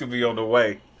ghost could be on the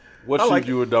way. what I should like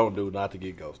you or don't do not to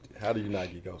get ghosted? How do you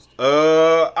not get ghosted?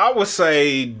 I would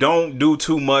say don't do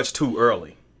too much too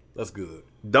early. That's good.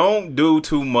 Don't do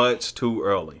too much too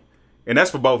early. And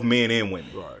that's for both men and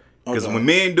women. Right. Because when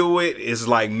men do it, it's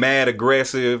like mad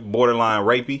aggressive, borderline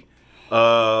rapey.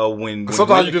 When Sometimes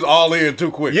women- you just all in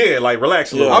too quick. yeah, like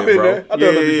relax a little I've bit, been bro. there. I've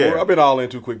done that Yeah, before. yeah. I've been all in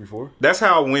too quick before. That's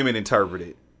how women interpret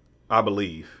it, I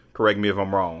believe. Correct me if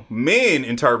I'm wrong. Men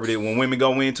interpret it when women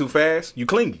go in too fast, you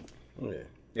clingy. Yeah.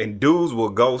 And dudes will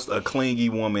ghost a clingy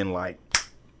woman like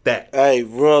that. Hey,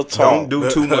 real talk. Don't do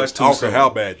too much too I don't soon. care how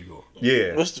bad you go.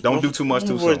 Yeah, don't do too much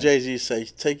too What soon. Jay-Z say?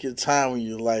 Take your time when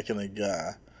you're liking a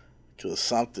guy, because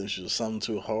something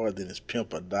too hard, then it's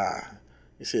pimp or die.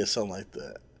 He said something like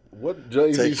that. What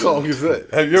Jay-Z Take- song is that?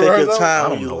 Have you Take ever heard your that? time I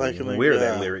when don't you're liking know a where guy.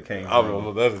 that lyric came I don't know.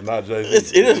 from. That is not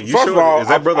Jay-Z. It is. You First sure? of all, Is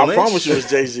that Brother I Lynch? promise you it's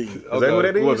Jay-Z. Is that what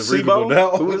that is? Was it Reasonable Sibo?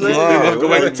 Doubt? Who is No, that? let's go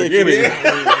back to the Take your beginning.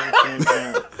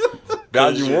 time.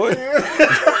 Value one.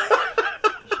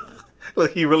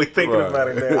 Look, he really thinking Right. about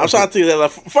it now. I'm trying to think of that.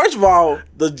 Like, first of all,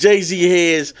 the Jay-Z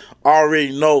heads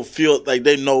already feel like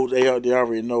they know they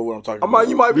already know what I'm talking about.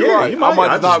 You might be Yeah, right. you might. I might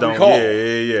I just just not don't. recall.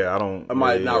 Yeah. I don't. I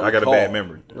might yeah, not. I got a recall. bad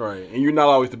memory. Right, and you're not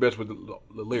always the best with the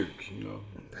lyrics, you know.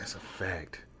 That's a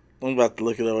fact. I'm about to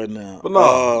look it up right now. But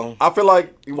no, I feel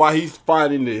like while he's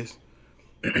finding this,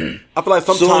 I feel like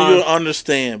Soon sometimes You'll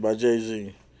Understand by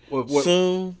Jay-Z. what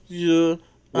Soon You'll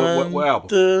what album?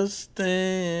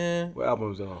 Understand. What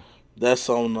album is that on? That's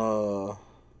on, what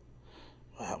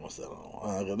album was that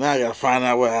on? Now I gotta find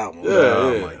out what album. Yeah.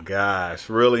 Oh my gosh,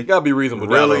 really? It gotta be Reasonable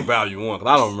Doubt Really? or Value One,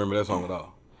 because I don't remember that song at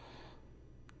all.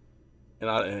 And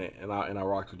I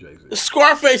rocked with Jay-Z.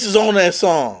 Scarface is on that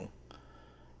song.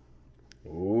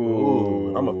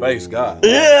 Ooh, I'm a face guy.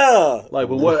 Yeah. Like,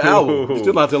 but what album? You're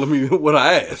still not telling me what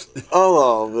I asked.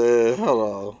 Hold on, man. Hold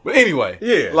on. But anyway,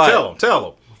 Yeah, like,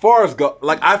 tell him. As far as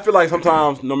I feel like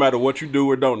sometimes no matter what you do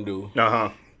or don't do, Uh-huh.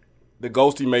 the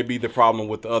ghosting may be the problem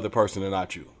with the other person and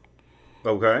not you.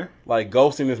 Okay. Like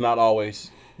ghosting is not always.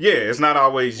 Yeah, it's not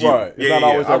always you. Right, it's Yeah, not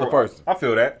always the I- other person. I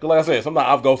feel that. 'Cause like I said, sometimes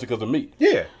I've ghosted because of me.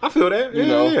 Yeah, I feel that. You Yeah,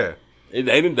 know?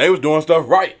 yeah. They was doing stuff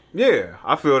right. Yeah,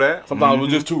 I feel that. Sometimes it was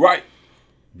just too right.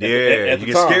 Yeah, At you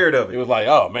the get time, scared of It it. was like,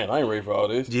 oh man, I ain't ready for all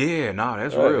this. Yeah, nah,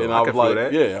 that's Right? real. And I I can was feel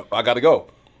like, that. yeah, I got to go.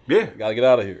 Yeah, Got to get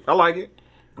out of here. I like it.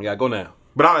 I got to go now.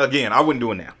 But I wouldn't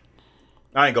do it now.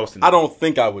 I ain't ghosting. I don't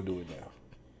think I would do it now.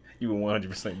 You would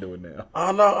 100% do it now.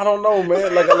 I don't know,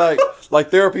 man.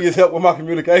 Like therapy has helped with my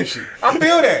communication. I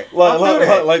feel that. Like- I feel like-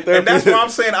 that. like therapy- and that's why I'm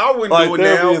saying I wouldn't like do it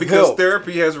therapy now has because helped.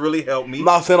 therapy has really helped me. I'm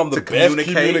not saying I'm the to best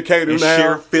communicate communicator and now.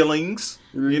 share feelings.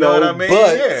 You You know know, what I mean?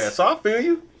 but- Yeah. So I feel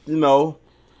you. You know,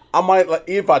 I might like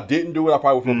if I didn't do it, I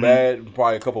probably would feel bad.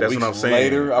 Probably a couple That's weeks what I'm saying.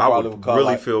 later, I probably would call really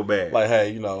like, feel bad. Like, hey,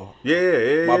 you know,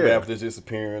 Yeah. my bad for this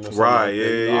disappearing or something. Right, like that. yeah,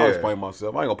 You know, yeah. I'll explain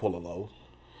myself. I ain't gonna pull a low.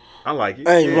 I like it.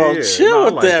 Hey, bro, Yeah, chill no, I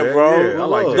with like that, bro. Yeah, I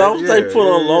like that. Don't say Yeah, pull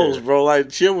on yeah, lows, yeah. bro. Like,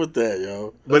 chill with that,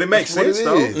 yo. But it makes That's what sense it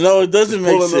though. is. No, it doesn't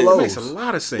make pulling the sense. It lows. makes a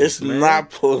lot of sense. It's man.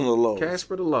 not pulling the lows.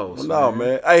 Casper the Lows. No,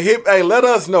 man. Hey, let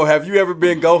us know. Have you ever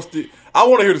been ghosted? I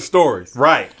want to hear the stories.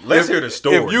 Right. Let's hear the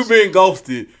stories. If you've been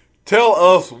ghosted, tell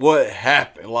us what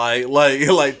happened.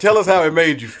 Like, tell us how it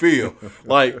made you feel.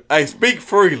 Like, hey, speak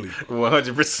freely.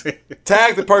 100%.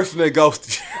 Tag the person that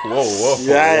ghosted you. Whoa.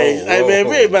 Yeah, hey, man,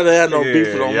 we ain't about to have no Yeah, beef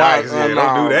with no yeah, mic. yeah,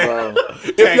 don't do that. Bro.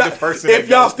 If Tag y'all, the person if that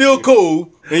y'all ghosted still you.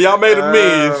 cool and y'all made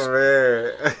amends,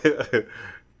 Oh, man.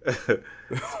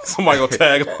 somebody gonna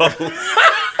tag along.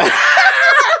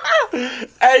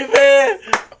 Hey, man,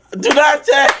 do not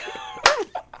tag.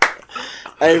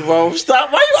 Hey, bro,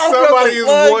 stop. Why you Somebody is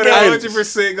always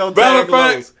 100% gonna Matter tag of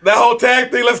fact, Lowe's. that whole tag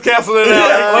thing, let's cancel it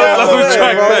out. Oh, Let's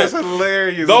retract bro, that's that. hilarious.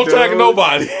 hilarious. Don't dude. tag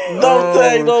nobody. Don't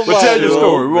tag nobody. But tell your bro.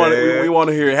 story. man. We want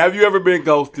to hear it. Have you ever been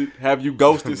ghosted? Have you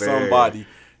ghosted Man. somebody?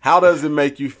 How does it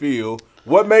make you feel?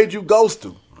 What made you ghost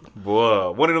them?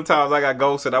 Boy, one of them times I got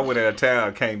ghosted, I went out of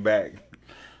town, came back.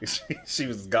 She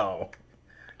was gone.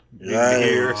 Yeah.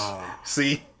 Years.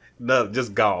 See? No,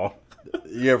 just gone.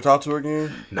 You ever talk to her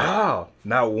again? No,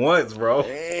 not once, bro.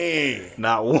 Hey,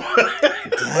 Not once.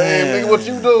 man, nigga, what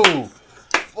you do?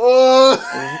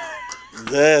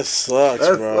 That sucks,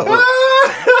 bro.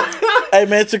 Hey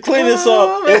man, to clean this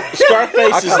up,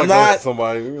 Scarface is not.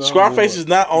 Somebody. You know, Scarface is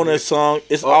not on that song.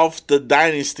 It's off the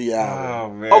Dynasty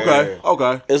album. Oh, man.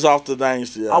 Okay. It's off the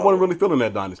Dynasty I album. wasn't really feeling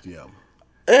that Dynasty album.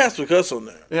 It has Because on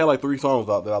there. It had like 3 songs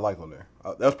out that I liked on there.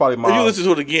 That's probably my. If you listen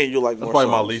to it again, you'll like more That's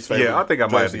probably my songs. least favorite. Yeah, I think I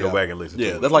might have to Dynasty go back album. and listen Yeah,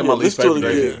 to it. that's like my Yeah, least listen to favorite.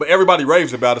 it again. Dynasty. But everybody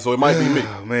raves about it, so it might be me.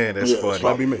 Oh, man, that's Yeah, funny. It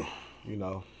might be me. You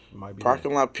know, it might be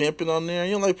Parking me. Lot Pimping on there.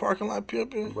 You don't like Parking Lot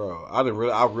Pimping? Bro,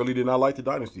 I really did not like the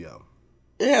Dynasty album.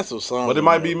 It has some songs. But it on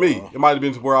might there, be me. bro. It might have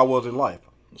been where I was in life.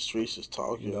 The streets is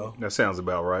talking. You know? That sounds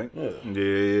about right. Yeah.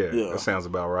 Yeah. Yeah. That sounds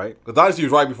about right. Because Dynasty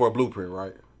was right before Blueprint,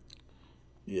 right?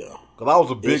 Yeah. Because I was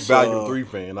a big It's, Volume 3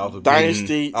 fan. I was a big,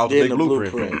 Dynasty, I was a then big the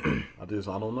Blueprint Blueprint. fan.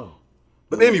 I don't know.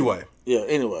 But anyway, Yeah.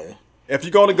 Anyway, if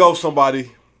you're going to ghost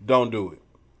somebody, don't do it.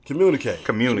 Communicate.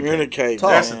 communicate.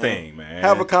 That's man. the thing, man.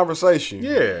 Have a conversation.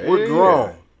 Yeah, We're yeah,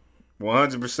 grown.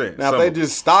 100%. Now, if they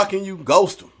just stalking you,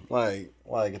 ghost them.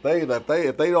 Like if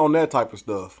they on that type of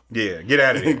stuff, Yeah, get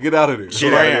out of here. get out of there.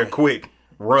 Get out of here quick.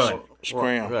 Run.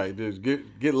 Scram. Right, just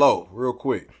get low real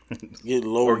quick. Get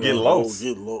low. Or get man. low.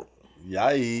 Get low.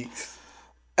 Yikes.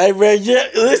 Hey, man, yeah,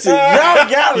 listen, y'all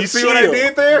gotta You see chill. what I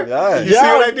did there? Yeah. You see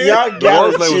what I did? Y'all The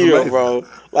gotta wordplay was chill, amazing. bro.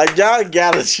 Like, y'all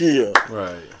gotta chill.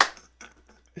 Right.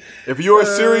 If you're a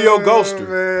serial ghoster,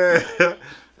 Man.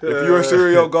 if you're a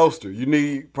serial ghoster, you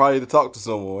need probably to talk to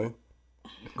someone.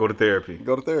 Go to therapy.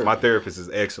 Go to therapy. My therapist is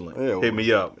excellent. Yeah, Hit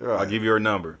me up. right. I'll give you her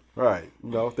number. Right.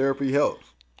 Therapy helps.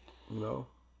 Because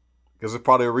there's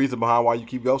probably a reason behind why you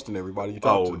keep ghosting everybody you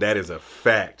talk Oh, to. that is a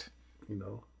fact.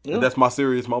 And that's my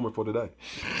serious moment for today.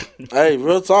 Hey,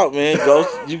 real talk, man.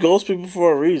 You ghost people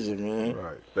for a reason, man.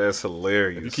 Right. That's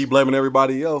hilarious. You keep blaming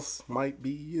everybody else, might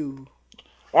be you.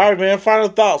 All right, man. Final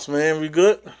thoughts, man. We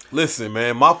good? Listen,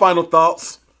 man, my final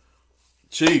thoughts.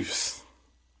 Chiefs,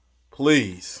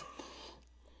 please,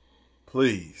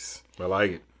 I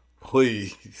like it.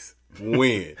 please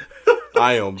win.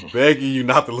 I am begging you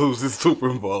not to lose this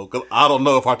Super Bowl because I don't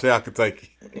know if our town can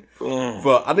take it.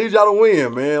 But I need y'all to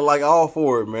win, man. Like, all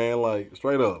for it, man. Like,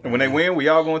 straight up. And when they win, we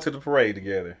all going to the parade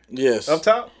together. Yes. Up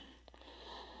top?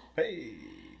 Hey.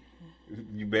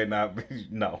 You better not be.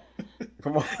 No.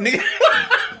 Come on. Nigga.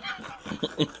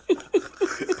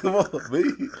 Come on, me.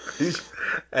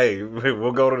 Hey,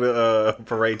 we'll go to the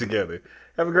parade together.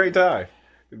 Have a great time.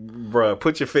 Bruh,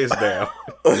 put your fist down.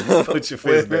 Put your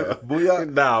fist down. Booyah.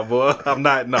 Nah, boy. I'm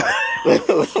not. No.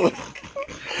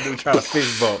 Dude trying to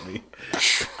fist bump me.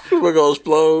 We're gonna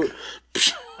explode.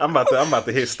 I'm about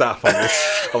to hit stop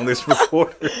on this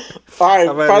recorder. All right,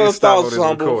 I'm ready final to stop on thoughts, this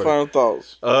Humble. recording. Final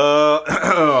thoughts.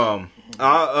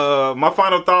 My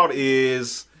final thought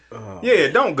is,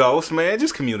 don't ghost, man.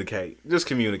 Just communicate. Just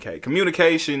communicate.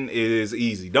 Communication is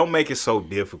easy. Don't make it so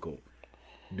difficult.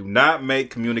 Do not make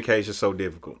communication so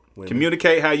difficult.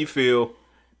 Communicate how you feel.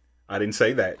 I didn't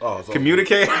say that. Oh, so-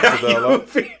 Communicate how you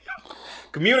feel.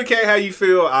 Communicate how you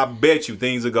feel. I bet you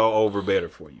things will go over better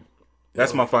for you.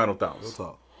 That's my final thoughts.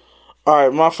 All All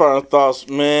right, my final thoughts,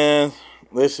 man.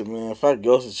 Listen, man, if I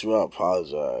ghosted you, I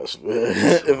apologize, man.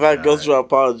 If I ghosted you, I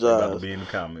About to apologize. be in the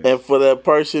comments. And for that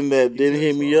person that didn't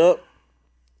hit me up,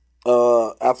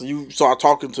 after you start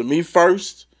talking to me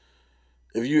first,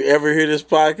 if you ever hear this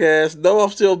podcast, know I'm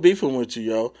still beefing with you,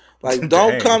 yo. Like,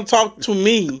 don't Dang. come talk to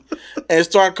me and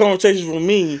start conversations with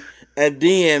me, and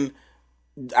then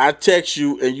I text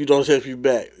you and you don't text me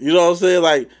back. You know what I'm saying?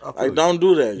 Like don't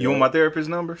do that. You want my therapist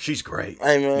number? She's great.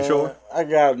 Hey, man. You sure? I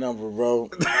got a number, bro.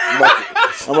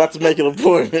 I'm about to make an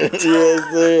appointment. You know what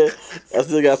I'm saying? I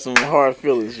still got some hard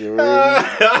feelings here. Really. All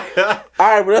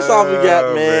right, but that's all we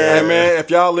got, man. Hey, man, if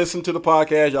y'all listen to the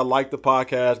podcast, y'all like the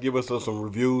podcast, give us some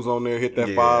reviews on there. Hit that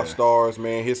Yeah. 5 stars,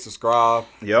 man. Hit subscribe.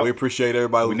 Yep. We appreciate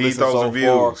everybody We who need listens those so reviews.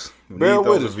 far. We Bear need with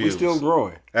those us. We reviews. still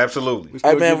growing. Absolutely. We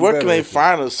still Hey, man, getting where better can they at this.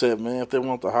 find us at, man, if they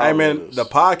want to holler Hey, man, at us? the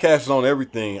podcast is on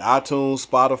everything. iTunes,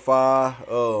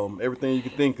 Spotify, everything you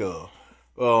can think of.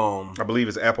 I believe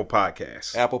it's Apple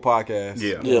Podcasts. Apple Podcasts.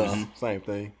 Yeah. Yeah. Same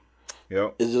thing.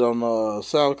 Yep. Is it on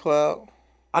SoundCloud?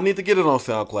 I need to get it on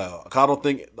SoundCloud. 'Cause I don't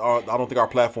think our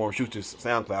platform shoots to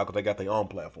SoundCloud because they got their own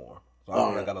platform. So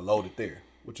I got to load it there.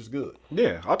 which is good.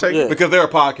 Yeah, I'll take Yeah. it. Because they're a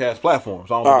podcast platform,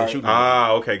 so I don't think they shoot.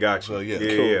 Okay, gotcha. So, yeah.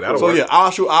 yeah, that'll So work. yeah,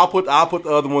 I'll put the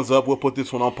other ones up. We'll put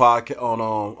this one on podcast on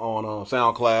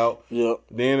SoundCloud. Yep.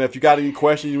 Then if you got any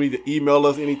questions, you need to email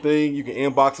us anything. You can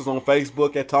inbox us on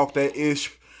Facebook at Talk That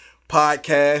Ish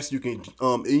Podcast. You can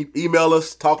email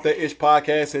us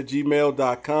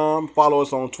talkthatishpodcast@gmail.com. Follow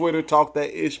us on Twitter, Talk That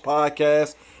Ish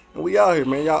Podcast. And we out here,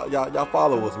 man. Y'all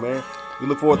follow us, man. We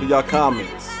look forward to y'all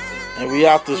comments. And we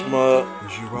out this mug.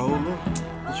 Is you rolling?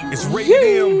 It's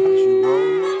rated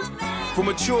M for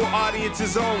mature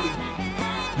audiences only.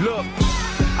 Look,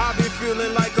 I've been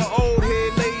feeling like an old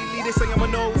head lately. They say I'm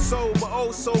an old soul, but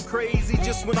oh so crazy.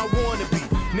 Just when I wanna be,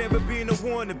 never been a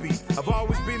wannabe. I've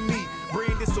always been me.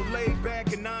 Brain this so laid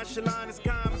back and nonchalant as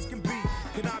calm.